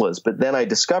somewhat useless, but then I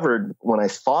discovered when I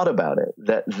thought about it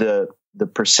that the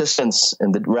persistence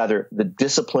and the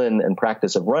discipline and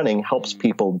practice of running helps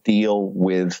people deal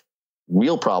with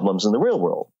real problems in the real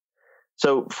world.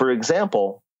 So, for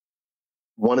example,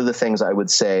 one of the things I would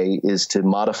say is to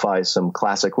modify some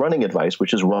classic running advice,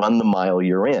 which is run the mile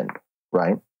you're in,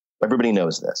 right? Everybody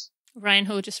knows this. Ryan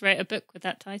Hall just wrote a book with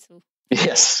that title.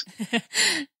 Yes.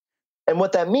 And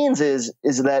what that means is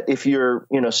that if you're,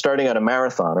 starting out a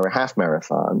marathon or a half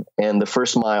marathon and the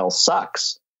first mile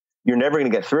sucks, you're never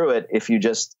going to get through it if you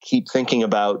just keep thinking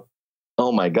about,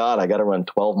 oh my God, I got to run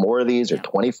 12 more of these or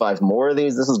 25 more of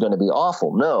these. This is going to be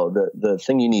awful. No, the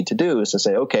thing you need to do is to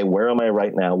say, okay, where am I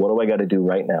right now? What do I got to do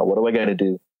right now? What do I got to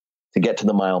do to get to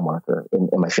the mile marker?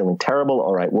 Am I feeling terrible?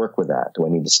 All right, work with that. Do I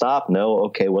need to stop? No.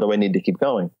 Okay, what do I need to keep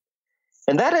going?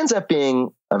 And that ends up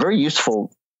being a very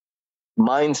useful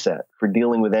mindset for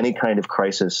dealing with any kind of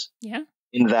crisis. Yeah.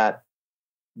 In that,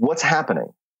 what's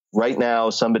happening? Right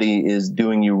now, somebody is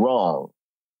doing you wrong.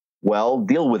 Well,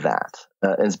 deal with that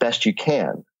as best you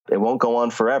can. It won't go on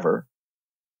forever.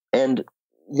 And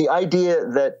the idea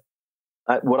that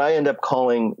what I end up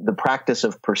calling the practice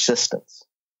of persistence,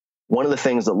 one of the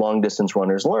things that long distance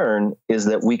runners learn is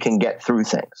that we can get through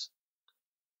things.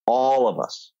 All of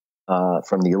us,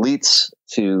 from the elites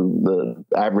to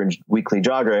the average weekly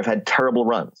jogger, have had terrible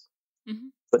runs.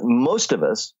 But most of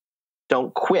us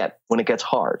don't quit when it gets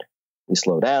hard. We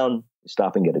slow down, we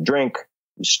stop and get a drink,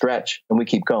 we stretch, and we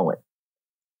keep going.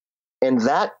 And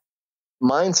that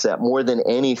mindset, more than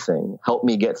anything, helped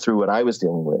me get through what I was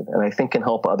dealing with, and I think can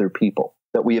help other people.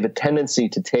 That we have a tendency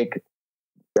to take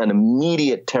an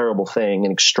immediate terrible thing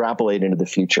and extrapolate into the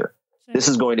future. Sure. This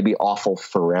is going to be awful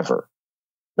forever.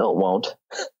 No, it won't.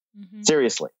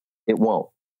 Seriously, it won't.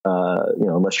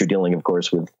 unless you're dealing, of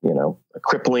course, with, a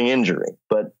crippling injury.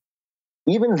 But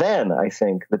even then, I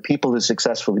think the people who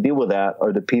successfully deal with that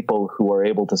are the people who are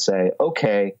able to say,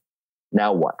 okay,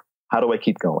 now what? How do I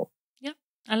keep going? Yep.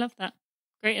 I love that.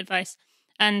 Great advice.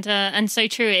 And so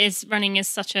true. It is, running is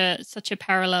such a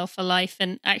parallel for life.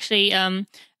 And actually, a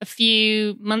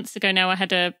few months ago now, I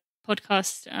had a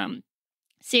podcast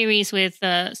series with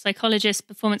psychologists,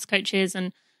 performance coaches,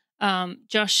 and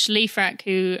Josh Leifrak,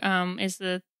 who is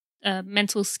the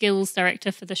mental skills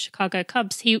director for the Chicago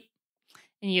Cubs.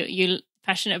 You're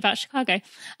passionate about Chicago.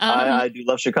 I do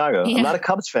love Chicago. Yeah. I'm not a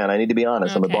Cubs fan. I need to be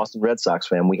honest. Okay. I'm a Boston Red Sox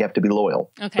fan. We have to be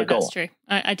loyal. Okay, that's true.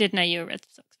 I did know you were a Red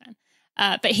Sox fan.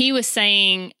 But he was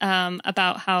saying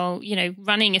about how,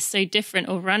 running is so different,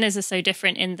 or runners are so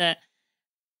different in that,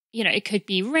 it could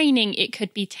be raining, it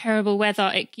could be terrible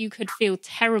weather, you could feel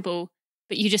terrible,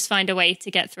 but you just find a way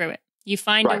to get through it. You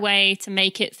find a way to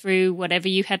make it through whatever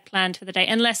you had planned for the day,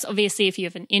 unless obviously if you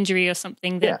have an injury or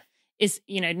something that is,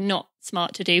 not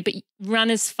smart to do, but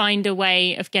runners find a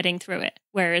way of getting through it.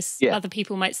 Whereas other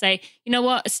people might say, you know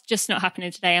what, it's just not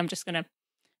happening today, I'm just going to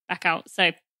back out.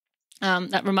 So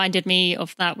that reminded me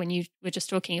of that when you were just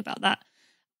talking about that.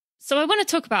 So I want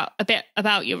to talk a bit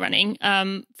about your running.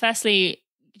 Firstly,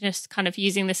 just kind of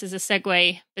using this as a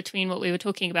segue between what we were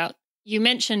talking about. You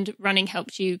mentioned running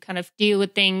helped you kind of deal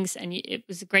with things, and it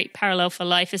was a great parallel for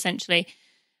life, essentially.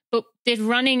 But did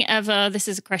running ever, this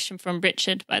is a question from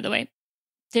Richard, by the way,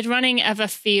 did running ever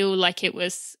feel like it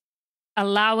was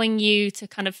allowing you to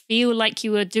kind of feel like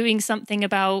you were doing something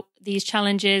about these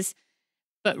challenges,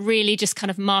 but really just kind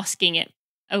of masking it,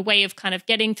 a way of kind of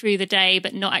getting through the day,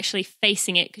 but not actually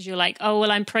facing it because you're like, oh,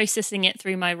 well, I'm processing it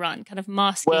through my run, kind of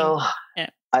masking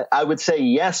it? I would say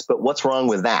yes, but what's wrong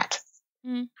with that?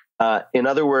 In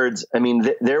other words, I mean,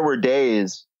 there were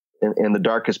days in the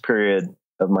darkest period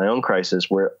of my own crisis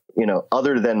where,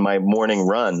 other than my morning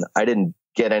run, I didn't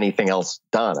get anything else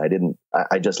done.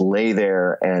 I just lay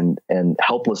there and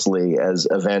helplessly as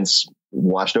events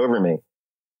washed over me.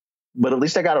 But at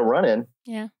least I got a run in.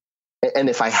 Yeah. And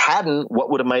if I hadn't, what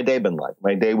would have my day been like?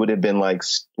 My day would have been like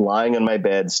lying on my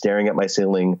bed, staring at my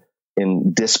ceiling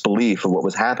in disbelief of what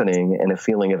was happening and a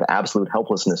feeling of absolute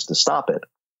helplessness to stop it.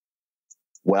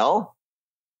 Well,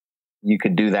 you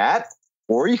could do that,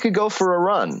 or you could go for a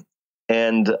run.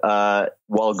 And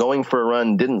while going for a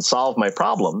run didn't solve my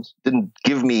problems, didn't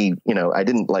give me, I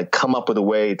didn't like come up with a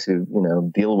way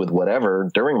to, deal with whatever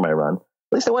during my run.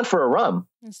 At least I went for a run.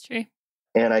 That's true.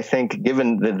 And I think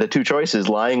given the two choices,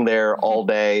 lying there all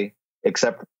day,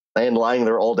 except for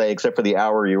the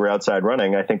hour you were outside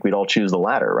running, I think we'd all choose the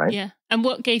latter, right? Yeah. And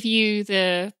what gave you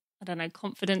the,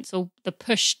 confidence or the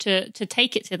push to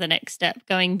take it to the next step,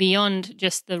 going beyond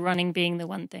just the running being the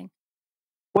one thing?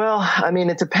 Well, I mean,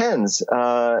 it depends.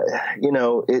 All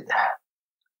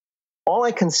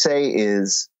I can say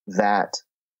is that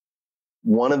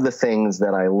one of the things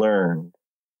that I learned,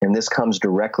 and this comes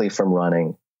directly from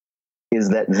running, is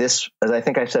that this, as I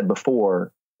think I said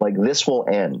before, like this will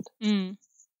end.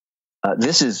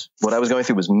 This is what I was going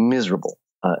through was miserable.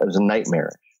 It was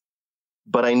nightmarish,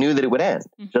 but I knew that it would end,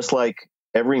 just like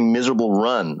every miserable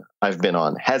run I've been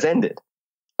on has ended.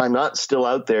 I'm not still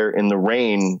out there in the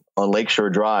rain on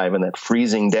Lakeshore Drive and that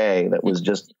freezing day that was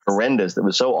just horrendous. That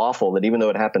was so awful that even though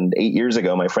it happened 8 years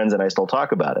ago, my friends and I still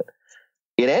talk about it.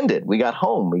 It ended. We got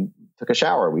home. We took a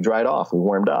shower. We dried off. We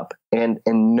warmed up. And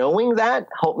knowing that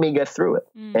helped me get through it.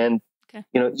 And,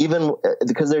 even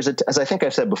because as I think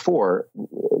I've said before,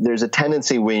 there's a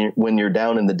tendency when you're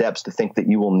down in the depths to think that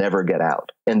you will never get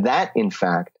out. And that, in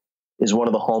fact, is one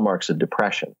of the hallmarks of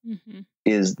depression,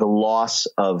 is the loss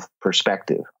of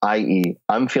perspective, i.e.,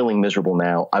 I'm feeling miserable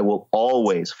now. I will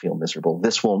always feel miserable.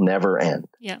 This will never end.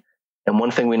 Yeah. And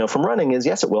one thing we know from running is,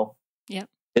 yes, it will. Yeah.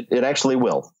 It actually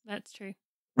will. That's true.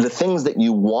 The things that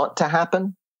you want to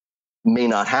happen may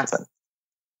not happen,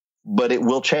 but it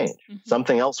will change.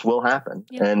 Something else will happen.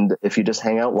 Yeah. And if you just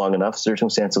hang out long enough,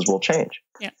 circumstances will change.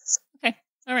 Yeah. Okay.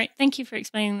 All right. Thank you for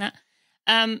explaining that.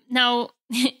 Now,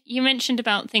 you mentioned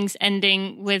about things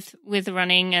ending with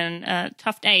running and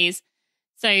tough days.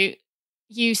 So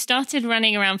you started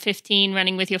running around 15,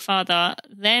 running with your father.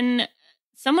 Then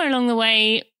somewhere along the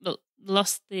way,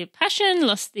 lost the passion,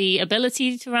 lost the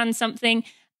ability to run something,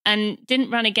 and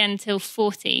didn't run again till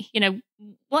 40.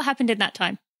 What happened in that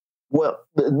time? Well,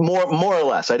 more or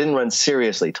less. I didn't run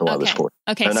seriously till I was 40.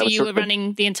 Okay, and so you were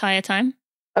running the entire time?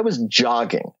 I was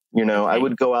jogging. Okay. I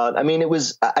would go out. I mean,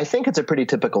 I think it's a pretty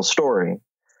typical story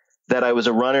that I was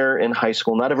a runner in high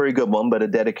school, not a very good one, but a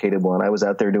dedicated one. I was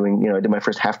out there doing, I did my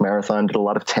first half marathon, did a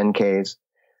lot of 10Ks,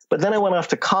 But then I went off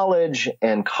to college,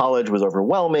 and college was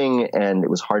overwhelming, and it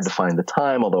was hard to find the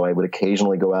time, although I would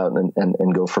occasionally go out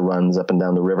and go for runs up and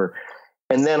down the river.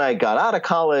 And then I got out of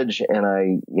college, and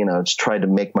I, just tried to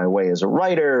make my way as a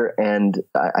writer, and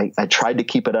I tried to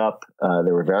keep it up.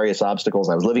 There were various obstacles.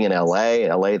 I was living in LA.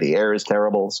 The air is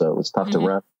terrible, so it was tough to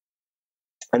run.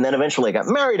 And then eventually I got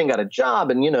married and got a job,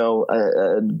 and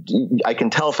I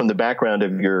can tell from the background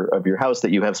of your house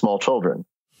that you have small children.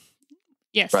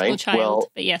 Yes, right? Small child,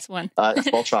 but yes, one. A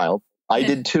small child. I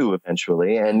did too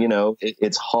eventually, and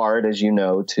it's hard, as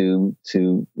to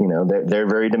they're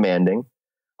very demanding.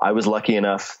 I was lucky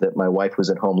enough that my wife was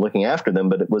at home looking after them,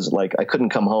 but it was like I couldn't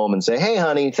come home and say, "Hey,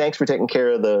 honey, thanks for taking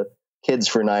care of the kids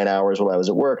for 9 hours while I was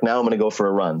at work. Now I'm going to go for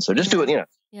a run." So just do it.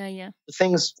 Yeah.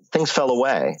 Things fell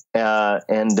away,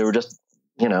 and there were just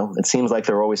it seems like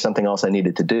there were always something else I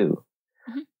needed to do.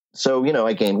 So,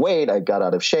 I gained weight, I got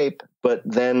out of shape, but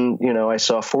then, I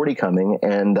saw 40 coming,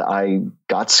 and I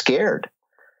got scared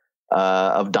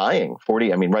of dying.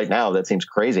 40, I mean, right now that seems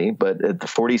crazy, but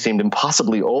 40 seemed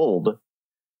impossibly old.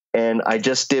 And I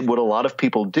just did what a lot of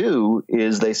people do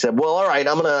is they said, well, all right,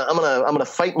 I'm going to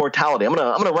fight mortality. I'm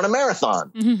going to run a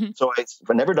marathon. So I've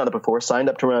never done it before, signed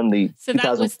up to run the So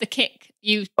that was the kick.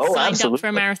 You signed up for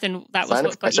a marathon. That was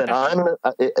what got you back.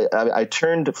 I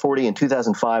turned 40 in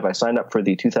 2005. I signed up for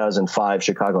the 2005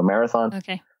 Chicago Marathon.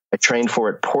 Okay. I trained for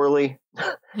it poorly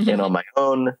and on my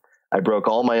own. I broke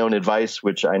all my own advice,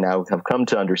 which I now have come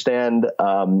to understand.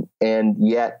 And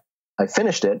yet I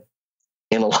finished it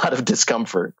in a lot of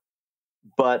discomfort.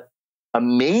 But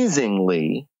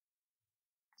amazingly,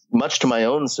 much to my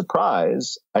own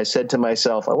surprise, I said to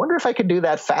myself, I wonder if I could do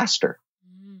that faster.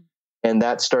 And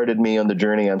that started me on the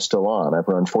journey I'm still on. I've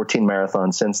run 14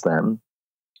 marathons since then,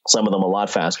 some of them a lot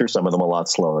faster, some of them a lot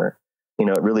slower.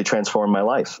 It really transformed my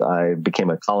life. I became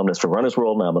a columnist for Runner's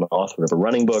World. Now I'm an author of a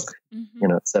running book,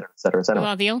 et cetera, et cetera, et cetera.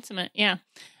 Well, the ultimate, yeah.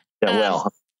 Yeah,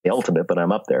 well, the ultimate, but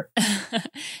I'm up there.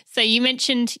 So you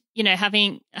mentioned,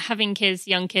 having kids,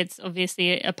 young kids,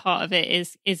 obviously a part of it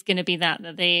is going to be that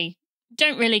they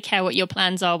don't really care what your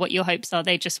plans are, what your hopes are.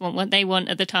 They just want what they want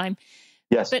at the time.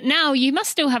 Yes. But now you must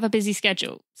still have a busy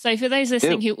schedule. So for those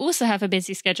listening who also have a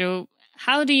busy schedule,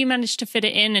 how do you manage to fit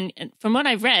it in? And from what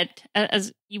I've read,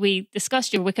 as we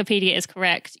discussed, your Wikipedia is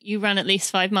correct. You run at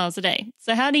least 5 miles a day.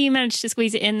 So how do you manage to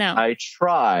squeeze it in now? I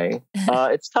try.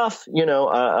 It's tough.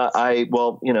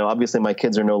 Obviously my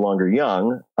kids are no longer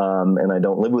young, and I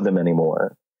don't live with them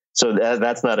anymore. So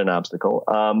that's not an obstacle.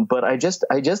 But I just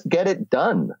get it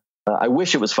done. I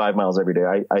wish it was 5 miles every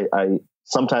day. I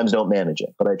sometimes don't manage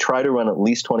it, but I try to run at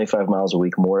least 25 miles a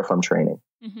week more if I'm training.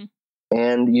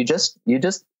 And you just,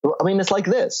 it's like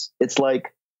this. It's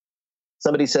like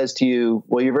somebody says to you,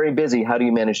 well, you're very busy. How do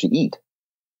you manage to eat?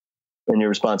 And your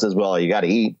response is, well, you got to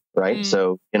eat, right?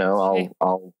 So,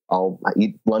 I'll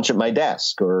eat lunch at my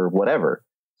desk or whatever.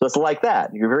 So it's like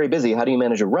that. You're very busy. How do you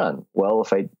manage a run? Well,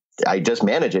 if I just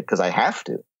manage it because I have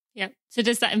to. Yeah. So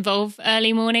does that involve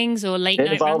early mornings or late night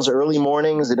runs? It involves early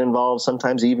mornings. It involves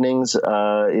sometimes evenings.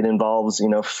 It involves,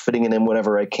 fitting it in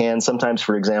whenever I can. Sometimes,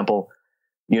 for example,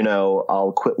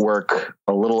 I'll quit work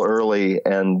a little early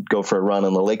and go for a run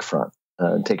on the lakefront,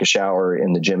 take a shower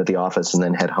in the gym at the office, and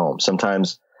then head home.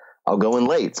 Sometimes I'll go in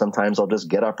late. Sometimes I'll just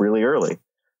get up really early.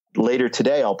 Later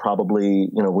today, I'll probably,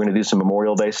 we're going to do some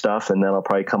Memorial Day stuff, and then I'll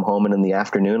probably come home, and in the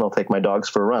afternoon, I'll take my dogs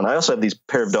for a run. I also have these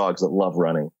pair of dogs that love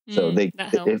running. So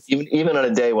even on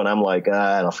a day when I'm like,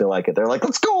 I don't feel like it, they're like,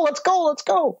 let's go, let's go, let's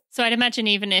go. So I'd imagine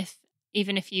even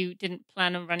if you didn't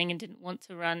plan on running and didn't want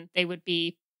to run, they would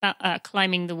be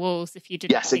climbing the walls if you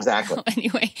didn't. Yes, exactly.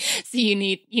 Anyway, so you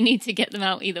need to get them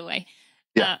out either way.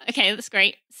 Yeah. Okay, that's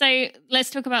great. So let's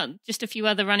talk about just a few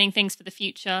other running things for the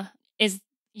future.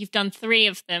 You've done 3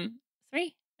 of them.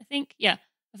 3, I think. Yeah,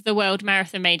 of the World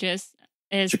Marathon Majors.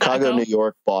 Chicago, New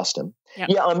York, Boston. Yep.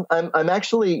 Yeah, I'm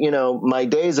actually, my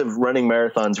days of running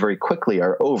marathons very quickly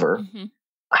are over.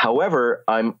 However,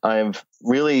 I've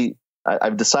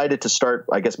decided to start,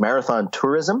 I guess, marathon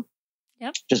tourism.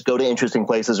 Yep. Just go to interesting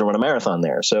places and run a marathon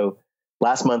there. So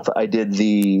last month I did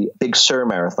the Big Sur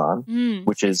Marathon,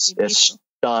 which is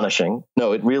astonishing.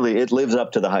 No, it lives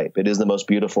up to the hype. It is the most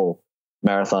beautiful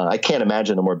marathon. I can't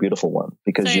imagine a more beautiful one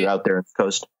because you're out there on the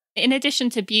coast. In addition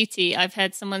to beauty, I've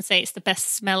heard someone say it's the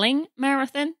best smelling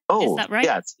marathon. Oh, is that right?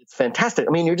 Yeah, it's fantastic.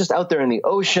 I mean, you're just out there in the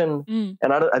ocean.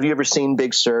 And have you ever seen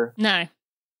Big Sur? No.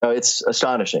 Oh, it's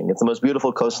astonishing. It's the most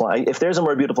beautiful coastline. If there's a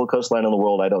more beautiful coastline in the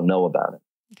world, I don't know about it.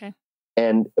 Okay.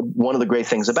 And one of the great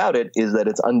things about it is that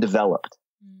it's undeveloped.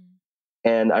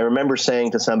 And I remember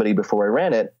saying to somebody before I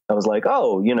ran it, I was like,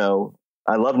 oh,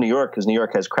 I love New York because New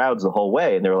York has crowds the whole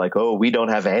way. And they were like, oh, we don't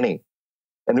have any.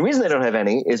 And the reason they don't have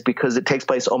any is because it takes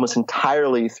place almost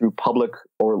entirely through public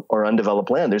or undeveloped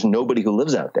land. There's nobody who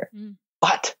lives out there.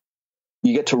 But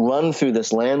you get to run through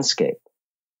this landscape.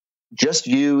 Just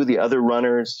you, the other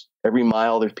runners. Every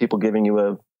mile, there's people giving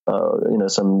you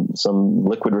some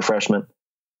liquid refreshment,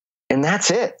 and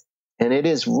that's it. And it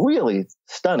is really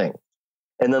stunning.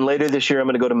 And then later this year, I'm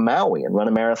going to go to Maui and run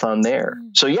a marathon there.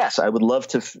 So yes, I would love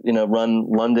to, run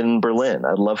London and Berlin.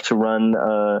 I'd love to run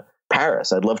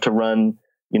Paris. I'd love to run,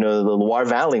 the Loire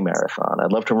Valley Marathon.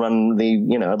 I'd love to run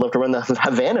the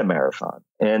Havana Marathon.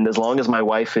 And as long as my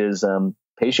wife is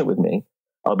patient with me,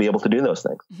 I'll be able to do those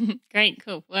things. Great,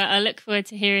 cool. Well, I look forward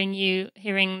to hearing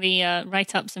the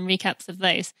write-ups and recaps of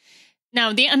those. Now,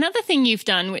 another thing you've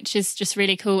done, which is just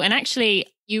really cool, and actually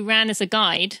you ran as a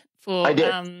guide for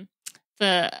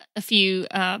a few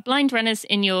blind runners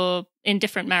in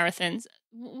different marathons.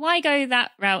 Why go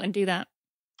that route and do that?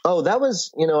 Oh, that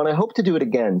was, and I hope to do it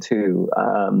again too.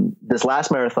 This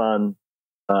last marathon,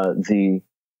 the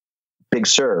Big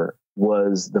Sur,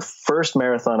 was the first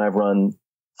marathon I've run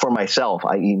for myself,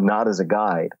 i.e. not as a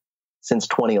guide, since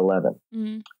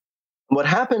 2011. What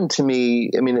happened to me,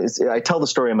 I tell the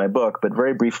story in my book, but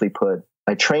very briefly put,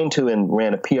 I trained to and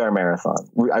ran a PR marathon.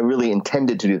 I really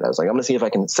intended to do that. I was like, I'm going to see if I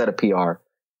can set a PR,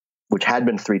 which had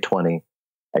been 3:20.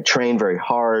 I trained very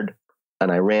hard,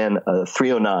 and I ran a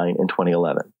 3:09 in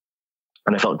 2011.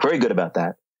 And I felt very good about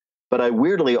that. But I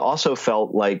weirdly also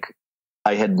felt like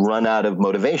I had run out of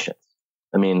motivation.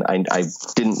 I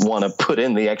didn't want to put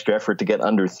in the extra effort to get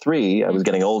under 3. I was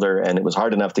getting older, and it was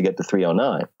hard enough to get to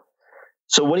 3:09.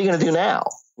 So what are you going to do now?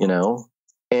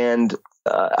 And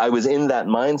I was in that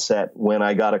mindset when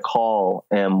I got a call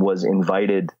and was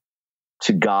invited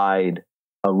to guide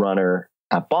a runner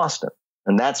at Boston.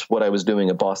 And that's what I was doing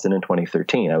at Boston in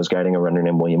 2013. I was guiding a runner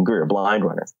named William Greer, a blind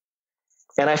runner.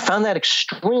 And I found that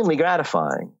extremely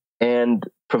gratifying and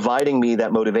providing me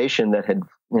that motivation that had,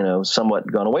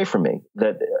 somewhat gone away from me.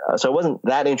 So I wasn't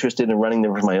that interested in running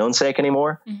them for my own sake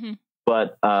anymore.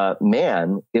 But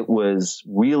man, it was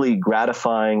really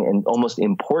gratifying and almost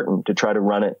important to try to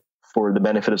run it for the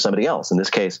benefit of somebody else. In this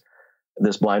case,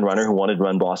 this blind runner who wanted to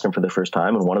run Boston for the first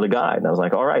time and wanted a guide. And I was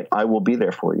like, all right, I will be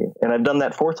there for you. And I've done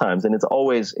that 4 times, and it's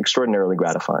always extraordinarily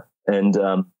gratifying. And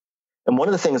one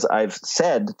of the things I've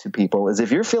said to people is,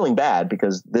 if you're feeling bad,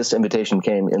 because this invitation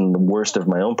came in the worst of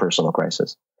my own personal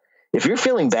crisis, if you're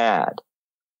feeling bad,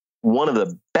 one of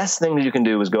the best things you can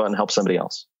do is go out and help somebody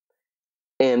else.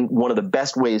 And one of the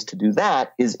best ways to do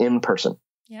that is in person.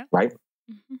 Yeah. Right?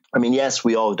 Yes,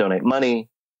 we all donate money.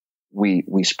 We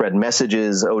spread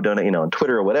messages, donate, on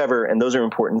Twitter or whatever, and those are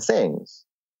important things.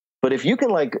 But if you can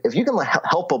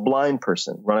help a blind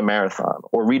person run a marathon,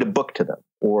 or read a book to them,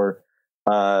 or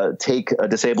take a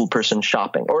disabled person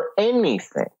shopping, or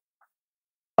anything,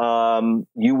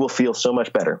 you will feel so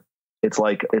much better. It's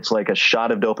like a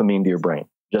shot of dopamine to your brain,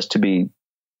 just to be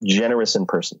generous in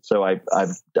person. So I've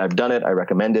done it. I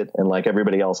recommend it. And like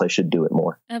everybody else, I should do it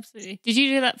more. Absolutely. Did you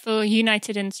do that for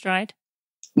United in Stride?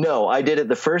 No, I did it.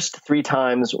 The first 3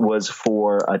 times was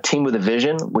for a Team with a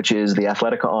Vision, which is the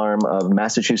athletic arm of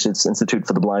Massachusetts Institute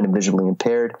for the Blind and Visually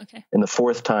Impaired. Okay. And the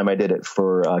 4th time I did it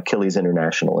for Achilles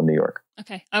International in New York.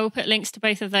 Okay. I will put links to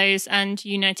both of those and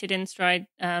United in Stride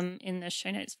in the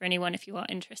show notes for anyone if you are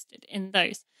interested in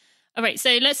those. All right.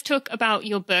 So let's talk about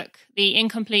your book, The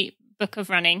Incomplete Book of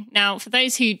Running. Now, for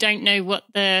those who don't know what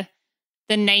the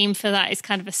name for that is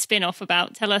kind of a spin-off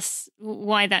about, tell us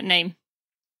why that name.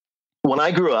 When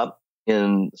I grew up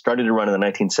and started to run in the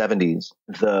 1970s,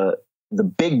 the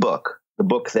big book, the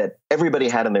book that everybody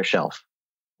had on their shelf,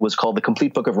 was called The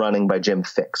Complete Book of Running by Jim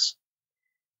Fixx.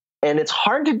 And it's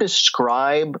hard to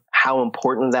describe how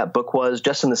important that book was,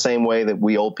 just in the same way that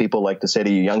we old people like to say to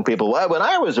you young people, well, when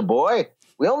I was a boy,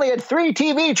 we only had 3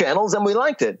 TV channels and we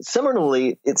liked it.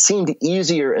 Similarly, it seemed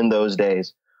easier in those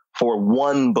days for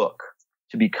one book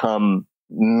to become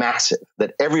massive,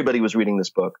 that everybody was reading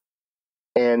this book.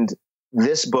 And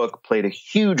this book played a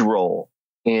huge role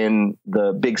in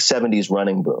the big 70s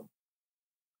running boom.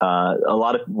 A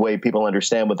lot of way people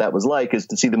understand what that was like is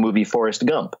to see the movie Forrest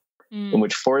Gump, in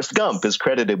which Forrest Gump is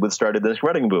credited with started this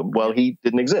running boom. Well, he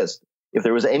didn't exist. If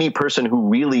there was any person who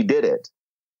really did it,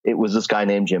 it was this guy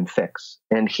named Jim Fixx.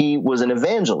 And he was an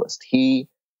evangelist. He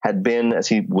had been, as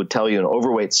he would tell you, an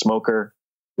overweight smoker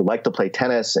who liked to play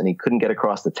tennis, and he couldn't get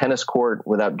across the tennis court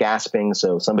without gasping.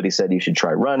 So somebody said, you should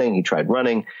try running. He tried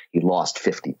running. He lost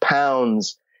 50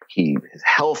 pounds. His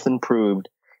health improved.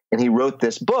 And he wrote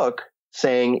this book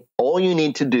saying, all you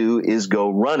need to do is go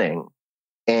running,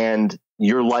 and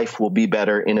your life will be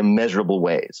better in immeasurable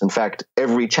ways. In fact,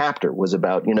 every chapter was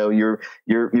about,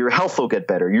 your health will get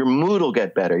better, your mood will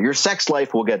get better, your sex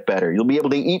life will get better, you'll be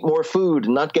able to eat more food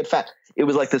and not get fat. It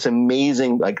was like this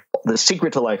amazing, like the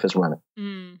secret to life is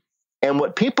running. And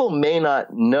what people may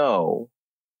not know,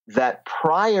 that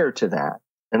prior to that,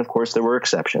 and of course there were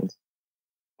exceptions,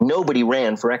 nobody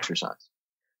ran for exercise.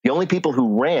 The only people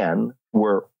who ran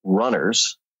were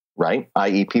runners, right?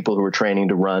 I.e. people who were training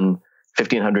to run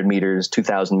 1,500 meters,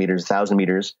 2,000 meters, 1,000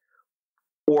 meters,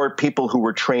 or people who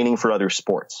were training for other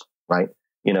sports, right?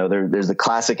 There's the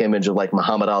classic image of like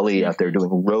Muhammad Ali out there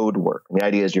doing road work. And the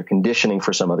idea is you're conditioning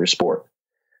for some other sport.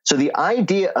 So the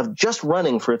idea of just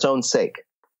running for its own sake,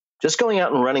 just going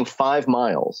out and running 5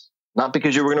 miles, not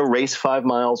because you were going to race 5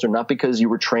 miles or not because you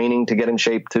were training to get in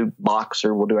shape to box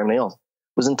or we'll do everything else,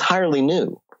 was entirely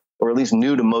new, or at least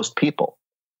new to most people.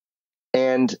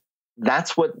 And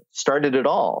that's what started it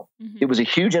all. It was a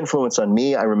huge influence on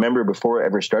me. I remember before I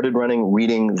ever started running,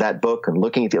 reading that book and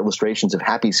looking at the illustrations of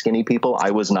happy, skinny people.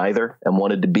 I was neither and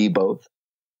wanted to be both.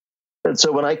 And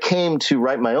so when I came to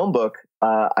write my own book,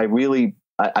 I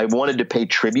wanted to pay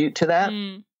tribute to that.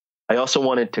 I also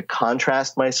wanted to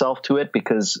contrast myself to it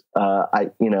because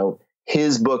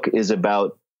his book is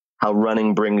about how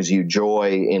running brings you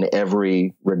joy in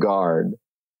every regard.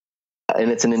 And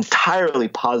it's an entirely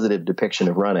positive depiction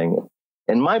of running.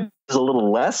 And my book is a little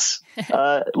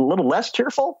less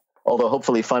cheerful, although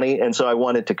hopefully funny. And so I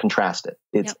wanted to contrast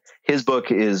it. His book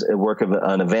is a work of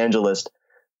an evangelist.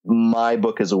 My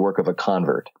book is a work of a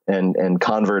convert. And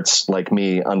converts like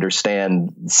me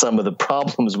understand some of the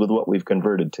problems with what we've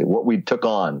converted to, what we took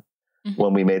on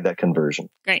when we made that conversion.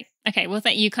 Great. Okay. Well,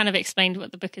 you kind of explained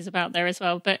what the book is about there as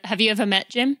well. But have you ever met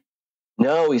Jim?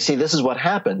 No, you see, this is what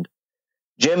happened.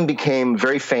 Jim became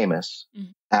very famous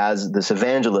as this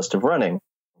evangelist of running.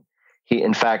 He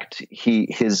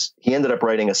ended up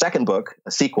writing a second book,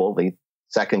 a sequel, the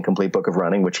second complete book of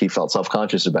running, which he felt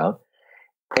self-conscious about.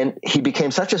 And he became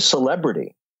such a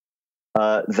celebrity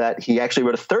that he actually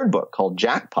wrote a third book called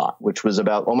Jackpot, which was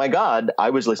about, oh my God, I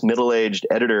was this middle-aged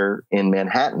editor in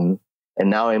Manhattan, and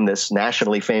now I'm this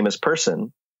nationally famous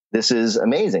person. This is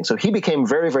amazing. So he became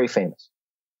very, very famous.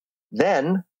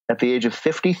 Then, at the age of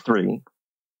 53,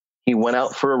 he went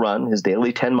out for a run, his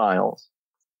daily 10 miles,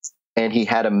 and he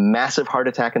had a massive heart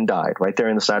attack and died right there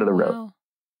in the side of the road,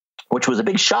 which was a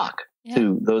big shock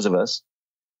to those of us.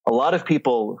 A lot of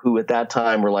people who at that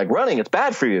time were like, running, it's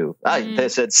bad for you. They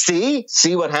said, see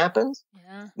what happens?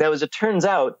 Yeah. Now, as it turns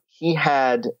out, he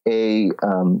had a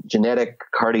genetic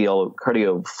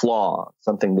cardio flaw,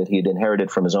 something that he had inherited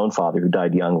from his own father who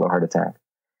died young of a heart attack.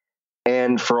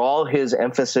 And for all his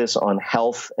emphasis on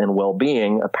health and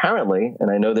well-being, apparently,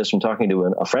 and I know this from talking to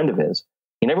a friend of his,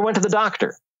 he never went to the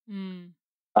doctor.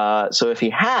 So if he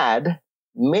had,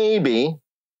 maybe,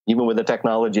 even with the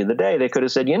technology of the day, they could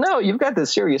have said, you've got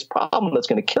this serious problem that's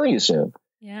going to kill you soon.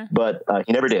 Yeah. But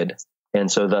he never did, and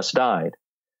so thus died.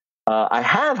 I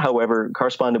have, however,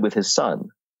 corresponded with his son,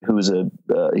 who's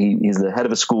he's the head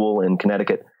of a school in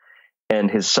Connecticut. And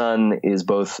his son is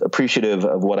both appreciative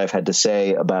of what I've had to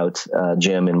say about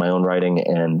Jim in my own writing,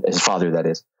 and his father, that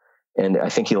is. And I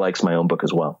think he likes my own book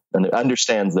as well and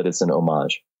understands that it's an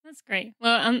homage. That's great.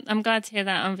 Well, I'm glad to hear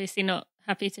that. I'm obviously not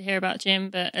happy to hear about Jim,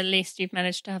 but at least you've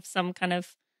managed to have some kind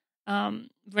of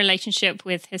relationship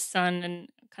with his son and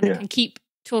kind of can keep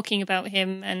talking about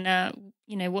him and,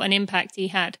 what an impact he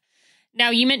had. Now,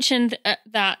 you mentioned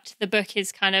that the book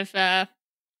is kind of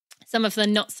some of the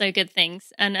not so good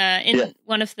things. And in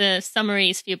one of the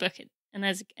summaries for your book,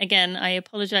 and again, I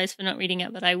apologize for not reading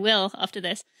it, but I will after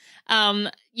this,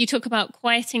 you talk about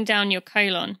quieting down your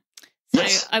colon. So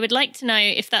I would like to know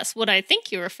if that's what I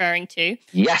think you're referring to.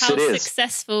 Yes, it is. How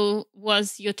successful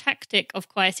was your tactic of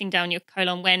quieting down your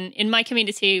colon when, in my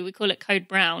community, we call it code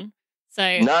brown.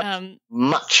 So not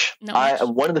much.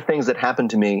 One of the things that happened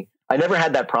to me, I never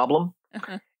had that problem.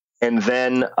 And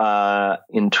then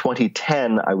in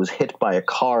 2010, I was hit by a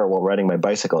car while riding my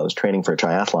bicycle. I was training for a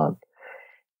triathlon.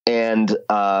 And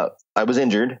I was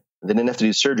injured. They didn't have to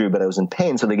do surgery, but I was in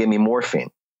pain, so they gave me morphine.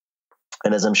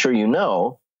 And as I'm sure you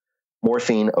know,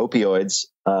 morphine, opioids,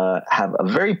 have a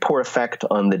very poor effect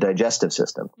on the digestive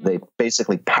system. They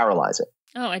basically paralyze it.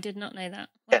 Oh, I did not know that.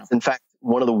 Wow. Yes, in fact,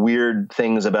 one of the weird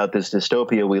things about this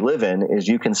dystopia we live in is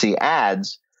you can see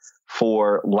ads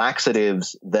for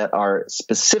laxatives that are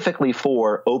specifically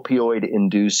for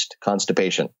opioid-induced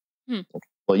constipation.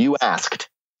 Well, you asked.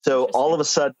 So all of a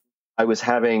sudden, I was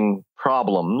having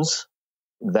problems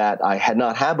that I had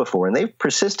not had before, and they've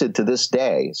persisted to this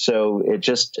day. So it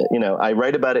just, I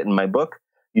write about it in my book.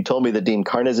 You told me that Dean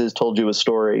Karnazes told you a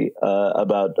story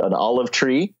about an olive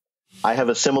tree I have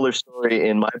a similar story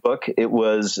in my book. In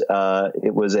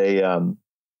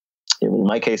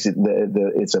my case,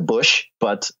 it's a bush,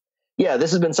 but yeah,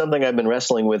 this has been something I've been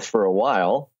wrestling with for a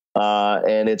while.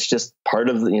 And it's just part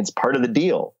of the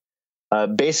deal.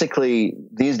 Basically,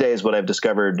 these days, what I've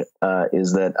discovered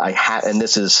is that and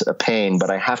this is a pain, but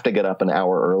I have to get up an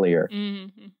hour earlier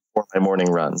for my morning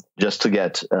run just to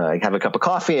have a cup of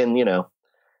coffee and,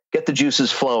 get the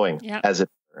juices flowing as it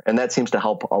were. And that seems to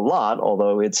help a lot.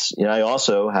 Although I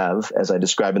also have, as I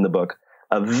describe in the book,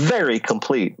 a very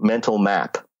complete mental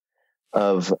map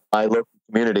of my local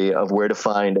community of where to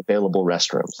find available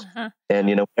restrooms. Uh-huh. And,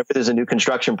 whenever there's a new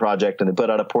construction project and they put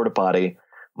out a porta potty,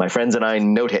 my friends and I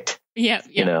note it. Yeah.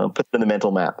 Put it in the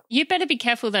mental map. You better be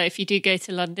careful, though, if you do go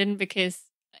to London, because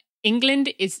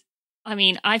England is,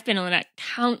 I've been on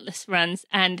countless runs,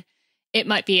 and it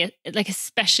might be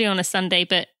especially on a Sunday,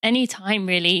 but any time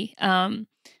really. Over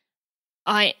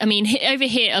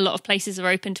here, a lot of places are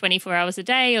open 24 hours a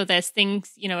day, or there's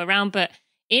things, around. But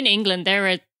in England, there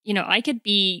are, I could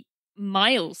be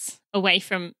miles away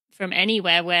from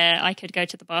anywhere where I could go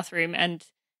to the bathroom, and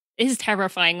it is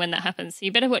terrifying when that happens. So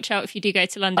you better watch out if you do go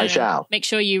to London. I shall. Make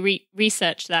sure you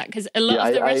research that, because a lot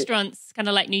of the restaurants, kind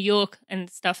of like New York and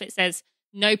stuff, it says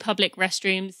no public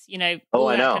restrooms, all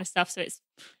that kind of stuff. So it's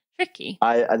tricky.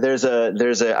 Last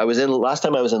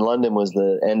time I was in London was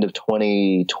the end of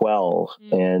 2012,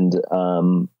 and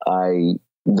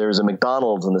there's a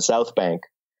McDonald's in the South Bank,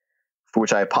 for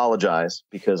which I apologize,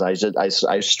 because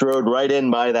I strode right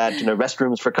in by that,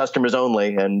 restrooms for customers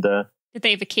only, and did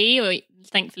they have a key, or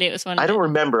thankfully it was one? I don't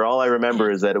remember. All I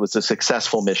remember is that it was a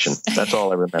successful mission. That's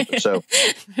all I remember. So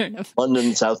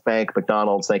London, South Bank,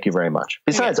 McDonald's, thank you very much.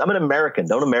 Besides, I'm an American.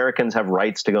 Don't Americans have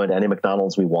rights to go into any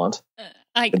McDonald's we want?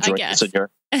 I guess.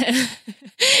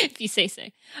 If you say so.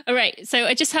 All right. So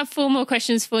I just have 4 more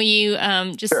questions for you.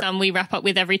 Sure. Some we wrap up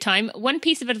with every time. One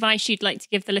piece of advice you'd like to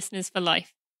give the listeners for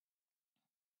life?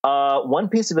 One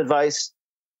piece of advice.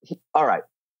 All right.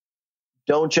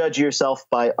 Don't judge yourself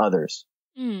by others.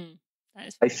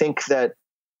 I think that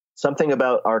something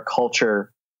about our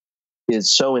culture is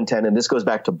so intense, and this goes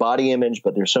back to body image,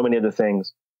 but there's so many other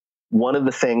things. One of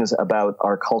the things about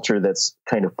our culture that's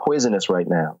kind of poisonous right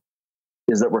now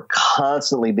is that we're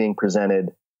constantly being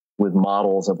presented with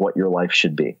models of what your life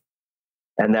should be.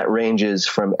 And that ranges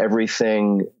from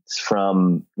everything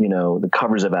from, the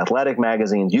covers of athletic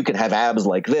magazines. You could have abs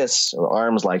like this, or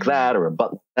arms like that, or a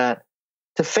butt like that,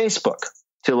 to Facebook,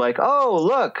 to oh,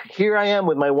 look, here I am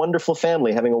with my wonderful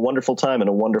family having a wonderful time in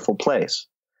a wonderful place.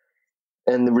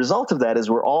 And the result of that is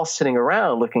we're all sitting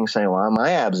around saying, well,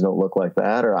 my abs don't look like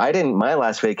that, or my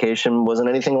last vacation wasn't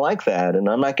anything like that, and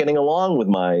I'm not getting along with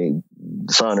my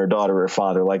son or daughter or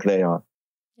father like they are.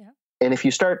 Yeah. And if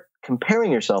you start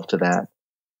comparing yourself to that,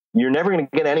 you're never going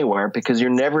to get anywhere, because you're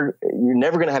never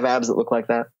going to have abs that look like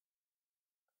that.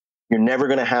 You're never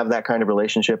going to have that kind of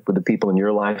relationship with the people in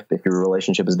your life if your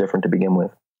relationship is different to begin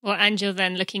with. Well, and you're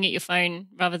then looking at your phone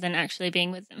rather than actually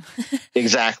being with them.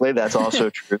 Exactly. That's also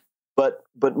true. But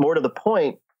more to the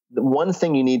point, the one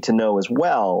thing you need to know as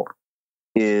well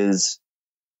is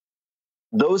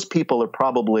those people are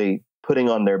probably putting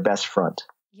on their best front.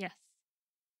 Yes.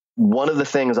 One of the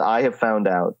things I have found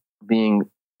out, being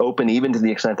open even to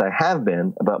the extent I have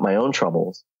been about my own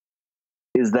troubles,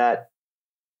 is that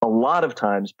a lot of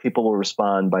times people will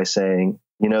respond by saying,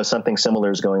 something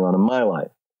similar is going on in my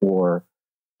life, or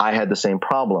I had the same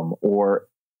problem, or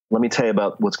let me tell you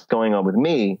about what's going on with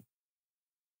me.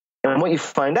 And what you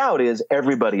find out is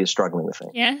everybody is struggling with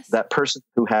things. Yes. That person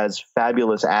who has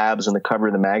fabulous abs on the cover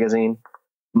of the magazine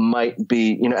might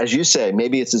be, as you say,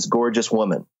 maybe it's this gorgeous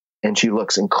woman and she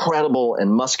looks incredible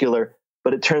and muscular,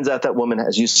 but it turns out that woman,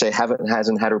 as you say,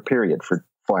 hasn't had her period for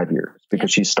 5 years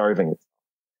because she's starving.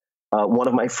 One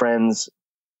of my friends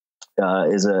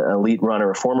is an elite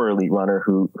runner, a former elite runner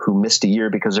who missed a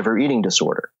year because of her eating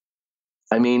disorder.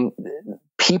 I mean,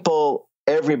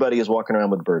 everybody is walking around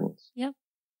with burdens. Yep.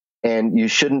 And you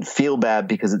shouldn't feel bad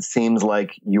because it seems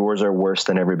like yours are worse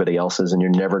than everybody else's, and you're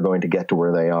never going to get to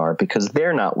where they are because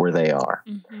they're not where they are.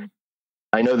 Mm-hmm.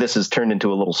 I know this has turned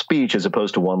into a little speech as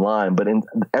opposed to one line, but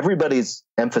everybody's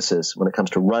emphasis when it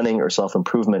comes to running or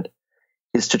self-improvement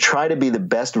is to try to be the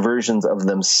best versions of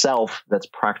themselves that's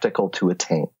practical to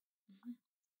attain.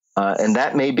 And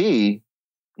that may be,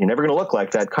 you're never going to look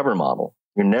like that cover model.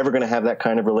 You're never going to have that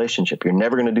kind of relationship. You're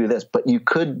never going to do this, but you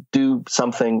could do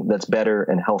something that's better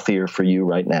and healthier for you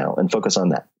right now and focus on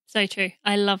that. So true.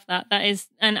 I love that. That is,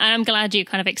 and I'm glad you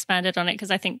kind of expanded on it,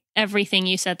 because I think everything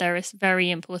you said there is very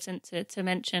important to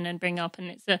mention and bring up. And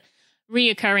it's a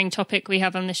reoccurring topic we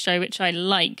have on this show, which I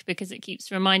like because it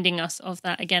keeps reminding us of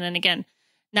that again and again.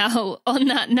 Now, on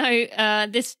that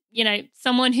note, this,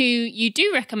 someone who you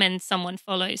do recommend someone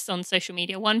follows on social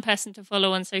media, one person to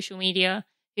follow on social media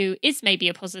who is maybe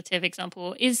a positive example,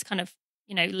 or is kind of,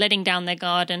 letting down their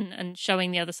guard and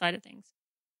showing the other side of things.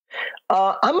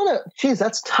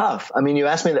 That's tough. I mean, you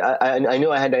asked me, I knew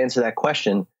I had to answer that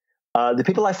question. The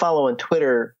people I follow on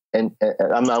Twitter, and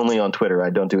I'm not only on Twitter, I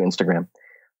don't do Instagram.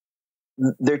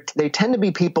 They tend to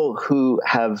be people who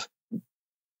have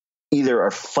either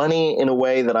are funny in a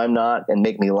way that I'm not and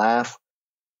make me laugh,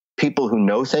 people who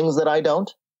know things that I don't,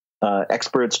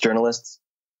 experts, journalists.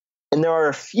 And there are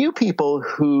a few people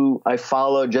who I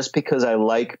follow just because I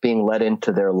like being let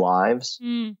into their lives.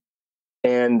 Mm.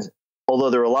 And although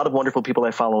there are a lot of wonderful people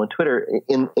I follow on Twitter,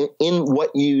 in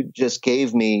what you just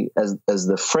gave me as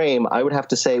the frame, I would have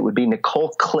to say it would be Nicole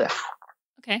Cliff.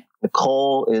 Okay.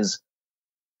 Nicole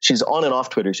she's on and off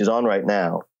Twitter. She's on right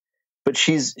now. But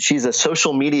she's a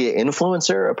social media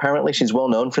influencer. Apparently, she's well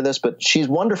known for this. But she's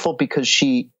wonderful because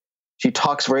she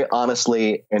talks very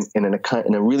honestly and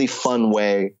in a really fun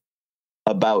way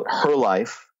about her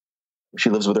life. She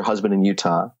lives with her husband in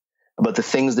Utah. About the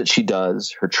things that she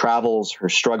does, her travels, her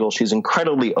struggles. She's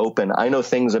incredibly open. I know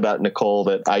things about Nicole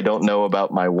that I don't know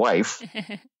about my wife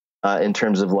in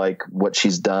terms of like what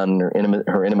she's done,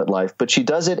 her intimate life. But she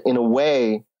does it in a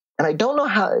way. And I don't know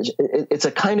how, it's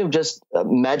a kind of just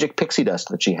magic pixie dust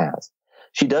that she has.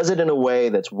 She does it in a way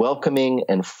that's welcoming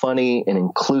and funny and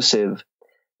inclusive.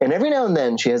 And every now and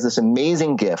then she has this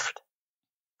amazing gift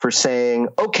for saying,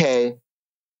 okay,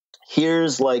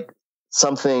 here's like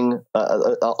something,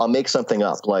 I'll make something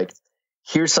up. Like,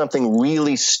 here's something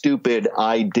really stupid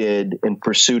I did in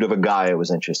pursuit of a guy I was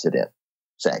interested in.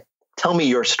 Say, tell me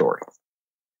your story.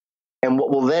 And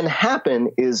what will then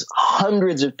happen is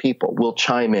hundreds of people will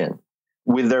chime in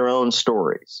with their own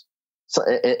stories. So,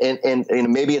 and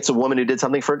maybe it's a woman who did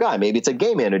something for a guy. Maybe it's a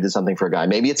gay man who did something for a guy.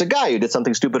 Maybe it's a guy who did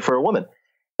something stupid for a woman.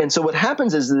 And so what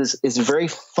happens is this is a very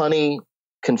funny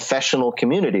confessional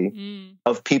community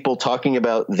of people talking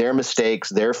about their mistakes,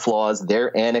 their flaws,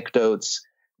 their anecdotes,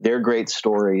 their great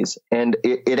stories. And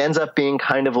it ends up being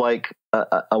kind of like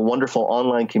a wonderful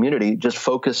online community just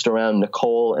focused around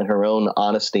Nicole and her own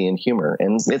honesty and humor.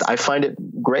 And I find it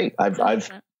great.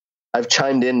 I've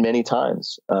chimed in many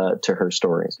times to her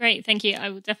stories. Great. Thank you. I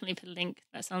will definitely put a link.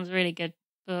 That sounds really good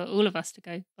for all of us to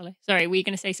go follow. Sorry, were you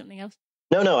going to say something else?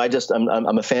 No.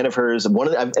 I'm a fan of hers.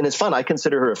 And it's fun. I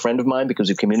consider her a friend of mine because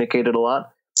we communicated a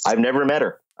lot. I've never met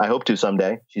her. I hope to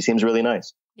someday. She seems really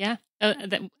nice. Yeah.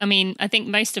 I mean, I think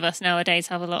most of us nowadays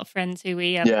have a lot of friends who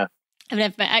we have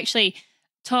never met. Actually,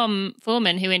 Tom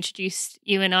Foreman, who introduced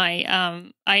you and I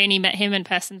only met him in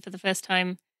person for the first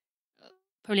time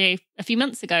probably a few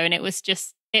months ago, and it was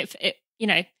just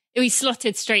we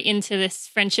slotted straight into this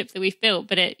friendship that we've built.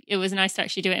 But it was nice to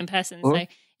actually do it in person. Mm-hmm. So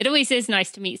it always is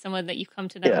nice to meet someone that you've come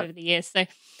to know over the years. So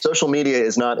social media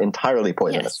is not entirely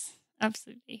poisonous. Yes,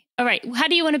 absolutely. All right. How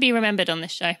do you want to be remembered on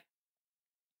this show?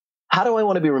 How do I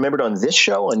want to be remembered on this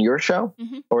show, on your show,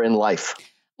 or in life?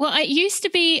 Well, it used to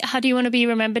be, how do you want to be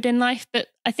remembered in life? But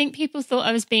I think people thought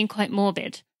I was being quite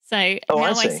morbid. So now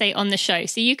I say on the show.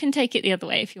 So you can take it the other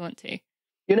way if you want to.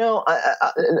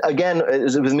 Again,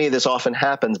 with me, this often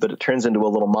happens, but it turns into a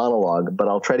little monologue, but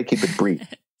I'll try to keep it brief.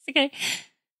 It's okay.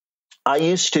 I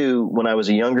used to, when I was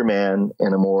a younger man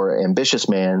and a more ambitious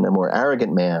man, a more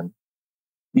arrogant man,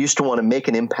 used to want to make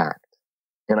an impact.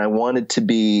 And I wanted to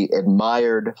be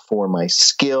admired for my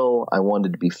skill. I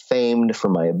wanted to be famed for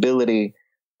my ability.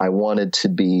 I wanted to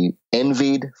be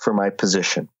envied for my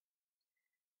position.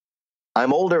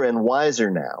 I'm older and wiser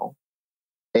now.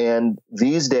 And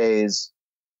these days,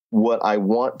 what I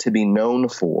want to be known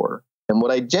for, and what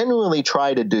I genuinely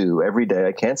try to do every day,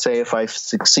 I can't say if I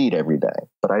succeed every day,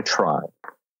 but I try,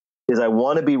 is I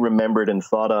want to be remembered and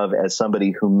thought of as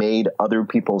somebody who made other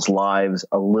people's lives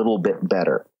a little bit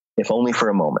better, if only for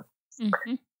a moment.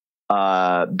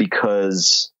 Mm-hmm.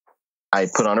 Because I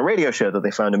put on a radio show that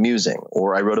they found amusing,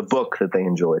 or I wrote a book that they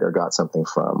enjoyed or got something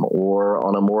from, or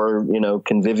on a more,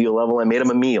 convivial level, I made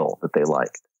them a meal that they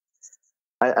liked.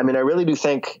 I mean, I really do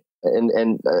think,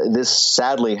 and this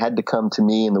sadly had to come to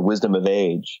me in the wisdom of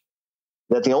age,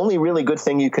 that the only really good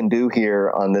thing you can do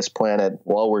here on this planet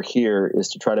while we're here is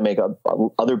to try to make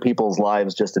other people's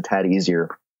lives just a tad easier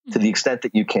to the extent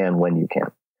that you can when you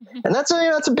can. And that's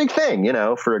a big thing,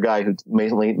 for a guy who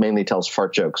mainly tells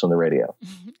fart jokes on the radio.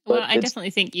 Well, I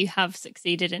definitely think you have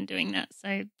succeeded in doing that.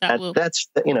 So that's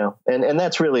and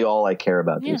that's really all I care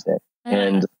about these days.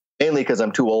 And mainly because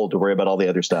I'm too old to worry about all the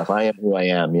other stuff. I am who I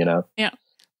am, Yeah.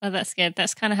 Well, that's good.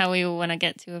 That's kind of how we all want to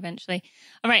get to eventually.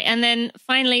 All right. And then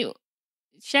finally,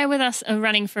 share with us a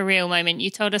running for real moment.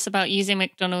 You told us about using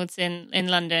McDonald's in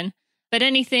London. but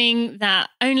anything that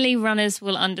only runners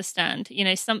will understand,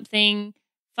 something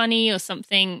funny or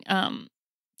something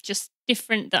just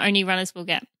different that only runners will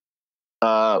get.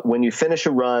 When you finish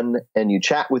a run and you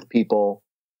chat with people,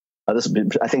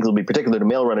 I think will be particular to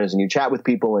male runners, and you chat with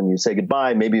people and you say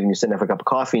goodbye, maybe even you're sitting there for a cup of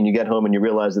coffee and you get home and you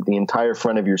realize that the entire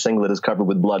front of your singlet is covered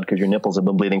with blood because your nipples have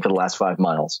been bleeding for the last 5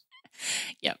 miles.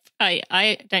 Yep.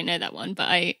 I don't know that one, but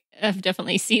I have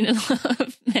definitely seen a lot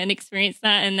of men experience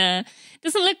that, and it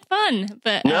doesn't look fun.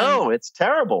 But no, it's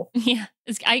terrible. Yeah.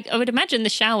 I would imagine the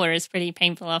shower is pretty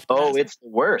painful after that. Oh, it's the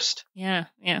worst. Yeah.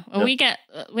 Well,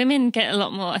 women get a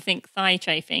lot more, I think, thigh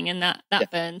chafing, and that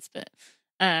burns, but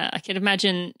I could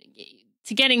imagine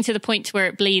to getting to the point where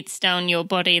it bleeds down your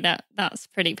body, that's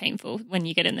pretty painful when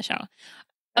you get in the shower.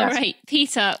 All right,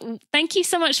 Peter, thank you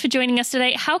so much for joining us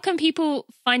today. How can people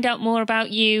find out more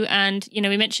about you? And,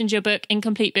 we mentioned your book,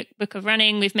 Incomplete Book of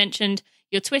Running. We've mentioned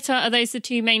your Twitter. Are those the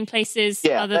two main places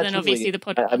other than obviously the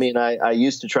podcast? I mean, I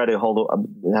used to try to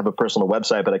have a personal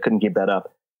website, but I couldn't keep that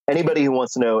up. Anybody who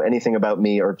wants to know anything about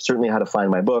me, or certainly how to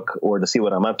find my book or to see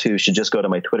what I'm up to, should just go to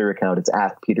my Twitter account. It's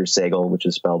 @PeterSagal, which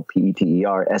is spelled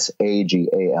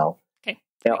PeterSagal.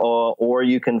 Or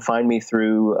you can find me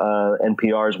through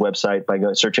NPR's website by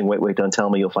searching Wait, Don't Tell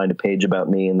Me. You'll find a page about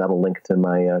me, and that'll link to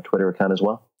my Twitter account as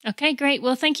well. Okay, great.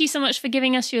 Well, thank you so much for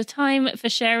giving us your time, for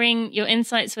sharing your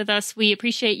insights with us. We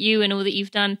appreciate you and all that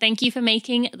you've done. Thank you for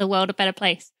making the world a better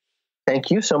place.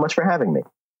 Thank you so much for having me.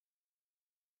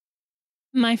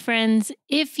 My friends,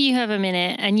 if you have a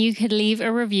minute and you could leave a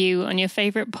review on your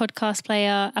favorite podcast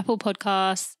player, Apple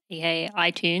Podcasts,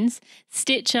 iTunes,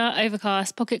 Stitcher,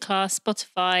 Overcast, Pocket Cast,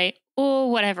 Spotify, or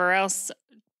whatever else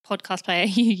podcast player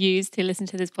you use to listen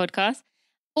to this podcast,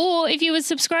 or if you would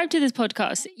subscribe to this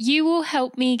podcast, you will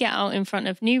help me get out in front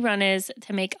of new runners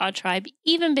to make our tribe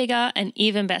even bigger and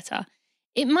even better.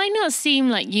 It might not seem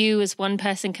like you as one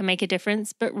person can make a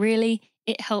difference, but really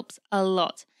it helps a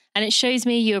lot. And it shows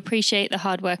me you appreciate the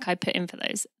hard work I put in for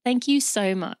those. Thank you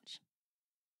so much.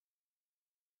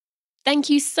 Thank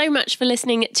you so much for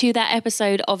listening to that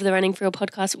episode of the Running for Real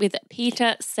podcast with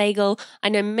Peter Sagal. I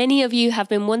know many of you have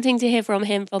been wanting to hear from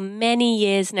him for many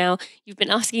years now. You've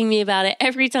been asking me about it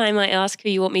every time I ask who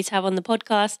you want me to have on the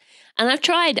podcast. And I've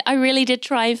tried. I really did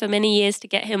try for many years to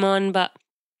get him on, but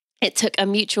it took a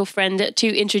mutual friend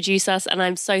to introduce us, and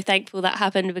I'm so thankful that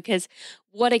happened because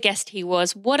what a guest he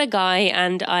was, what a guy,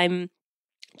 and I'm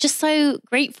just so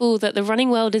grateful that the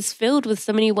running world is filled with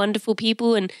so many wonderful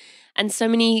people and so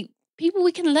many people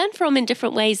we can learn from in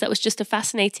different ways. That was just a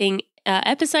fascinating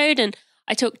episode, and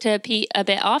I talked to Pete a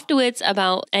bit afterwards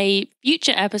about a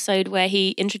future episode where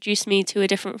he introduced me to a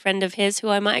different friend of his who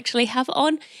I might actually have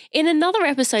on in another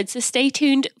episode. So stay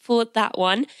tuned for that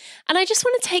one. And I just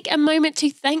want to take a moment to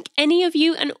thank any of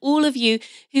you and all of you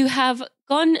who have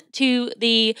gone to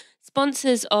the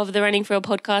sponsors of the Running for Real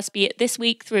podcast, be it this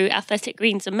week through Athletic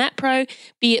Greens and MetPro,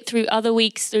 be it through other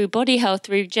weeks through Body Health,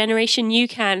 through Generation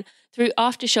UCAN, through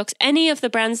Aftershocks, any of the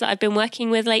brands that I've been working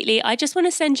with lately. I just want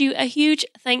to send you a huge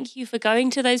thank you for going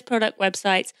to those product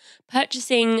websites,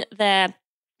 purchasing their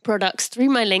products through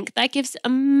my link. That gives a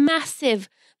massive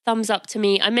thumbs up to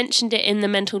me. I mentioned it in the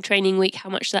mental training week,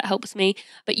 how much that helps me,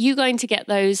 but you going to get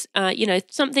those,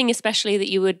 something especially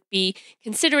that you would be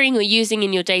considering or using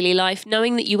in your daily life,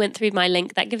 knowing that you went through my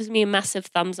link, that gives me a massive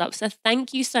thumbs up. So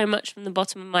thank you so much from the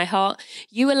bottom of my heart.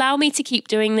 You allow me to keep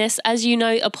doing this. As you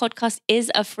know, a podcast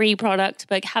is a free product,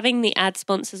 but having the ad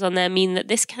sponsors on there mean that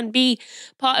this can be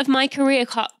part of my career,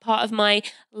 part of my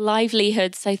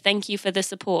livelihood. So thank you for the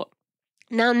support.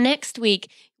 Now, next week,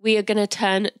 we are going to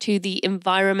turn to the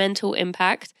environmental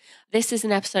impact. This is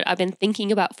an episode I've been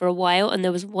thinking about for a while, and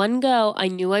there was one girl I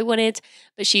knew I wanted,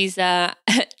 but she's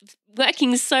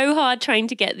working so hard trying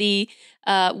to get the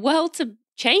world to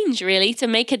change, really, to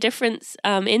make a difference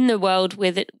in the world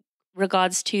with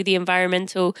regards to the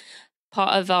environmental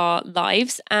part of our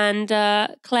lives. And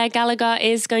Claire Gallagher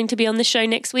is going to be on the show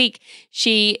next week.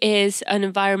 She is an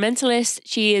environmentalist.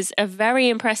 She is a very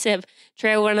impressive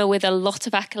trail runner with a lot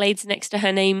of accolades next to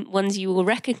her name, ones you will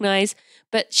recognize,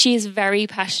 but she is very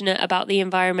passionate about the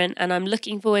environment, and I'm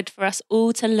looking forward for us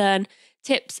all to learn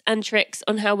tips and tricks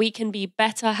on how we can be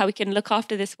better, how we can look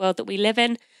after this world that we live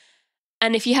in.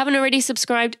 And if you haven't already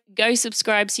subscribed, go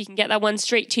subscribe so you can get that one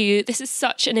straight to you. This is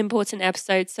such an important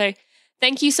episode. So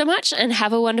thank you so much and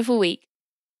have a wonderful week.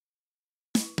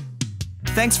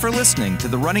 Thanks for listening to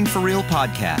the Running for Real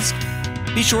podcast.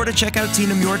 Be sure to check out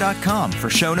tinamuir.com for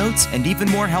show notes and even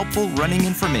more helpful running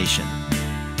information.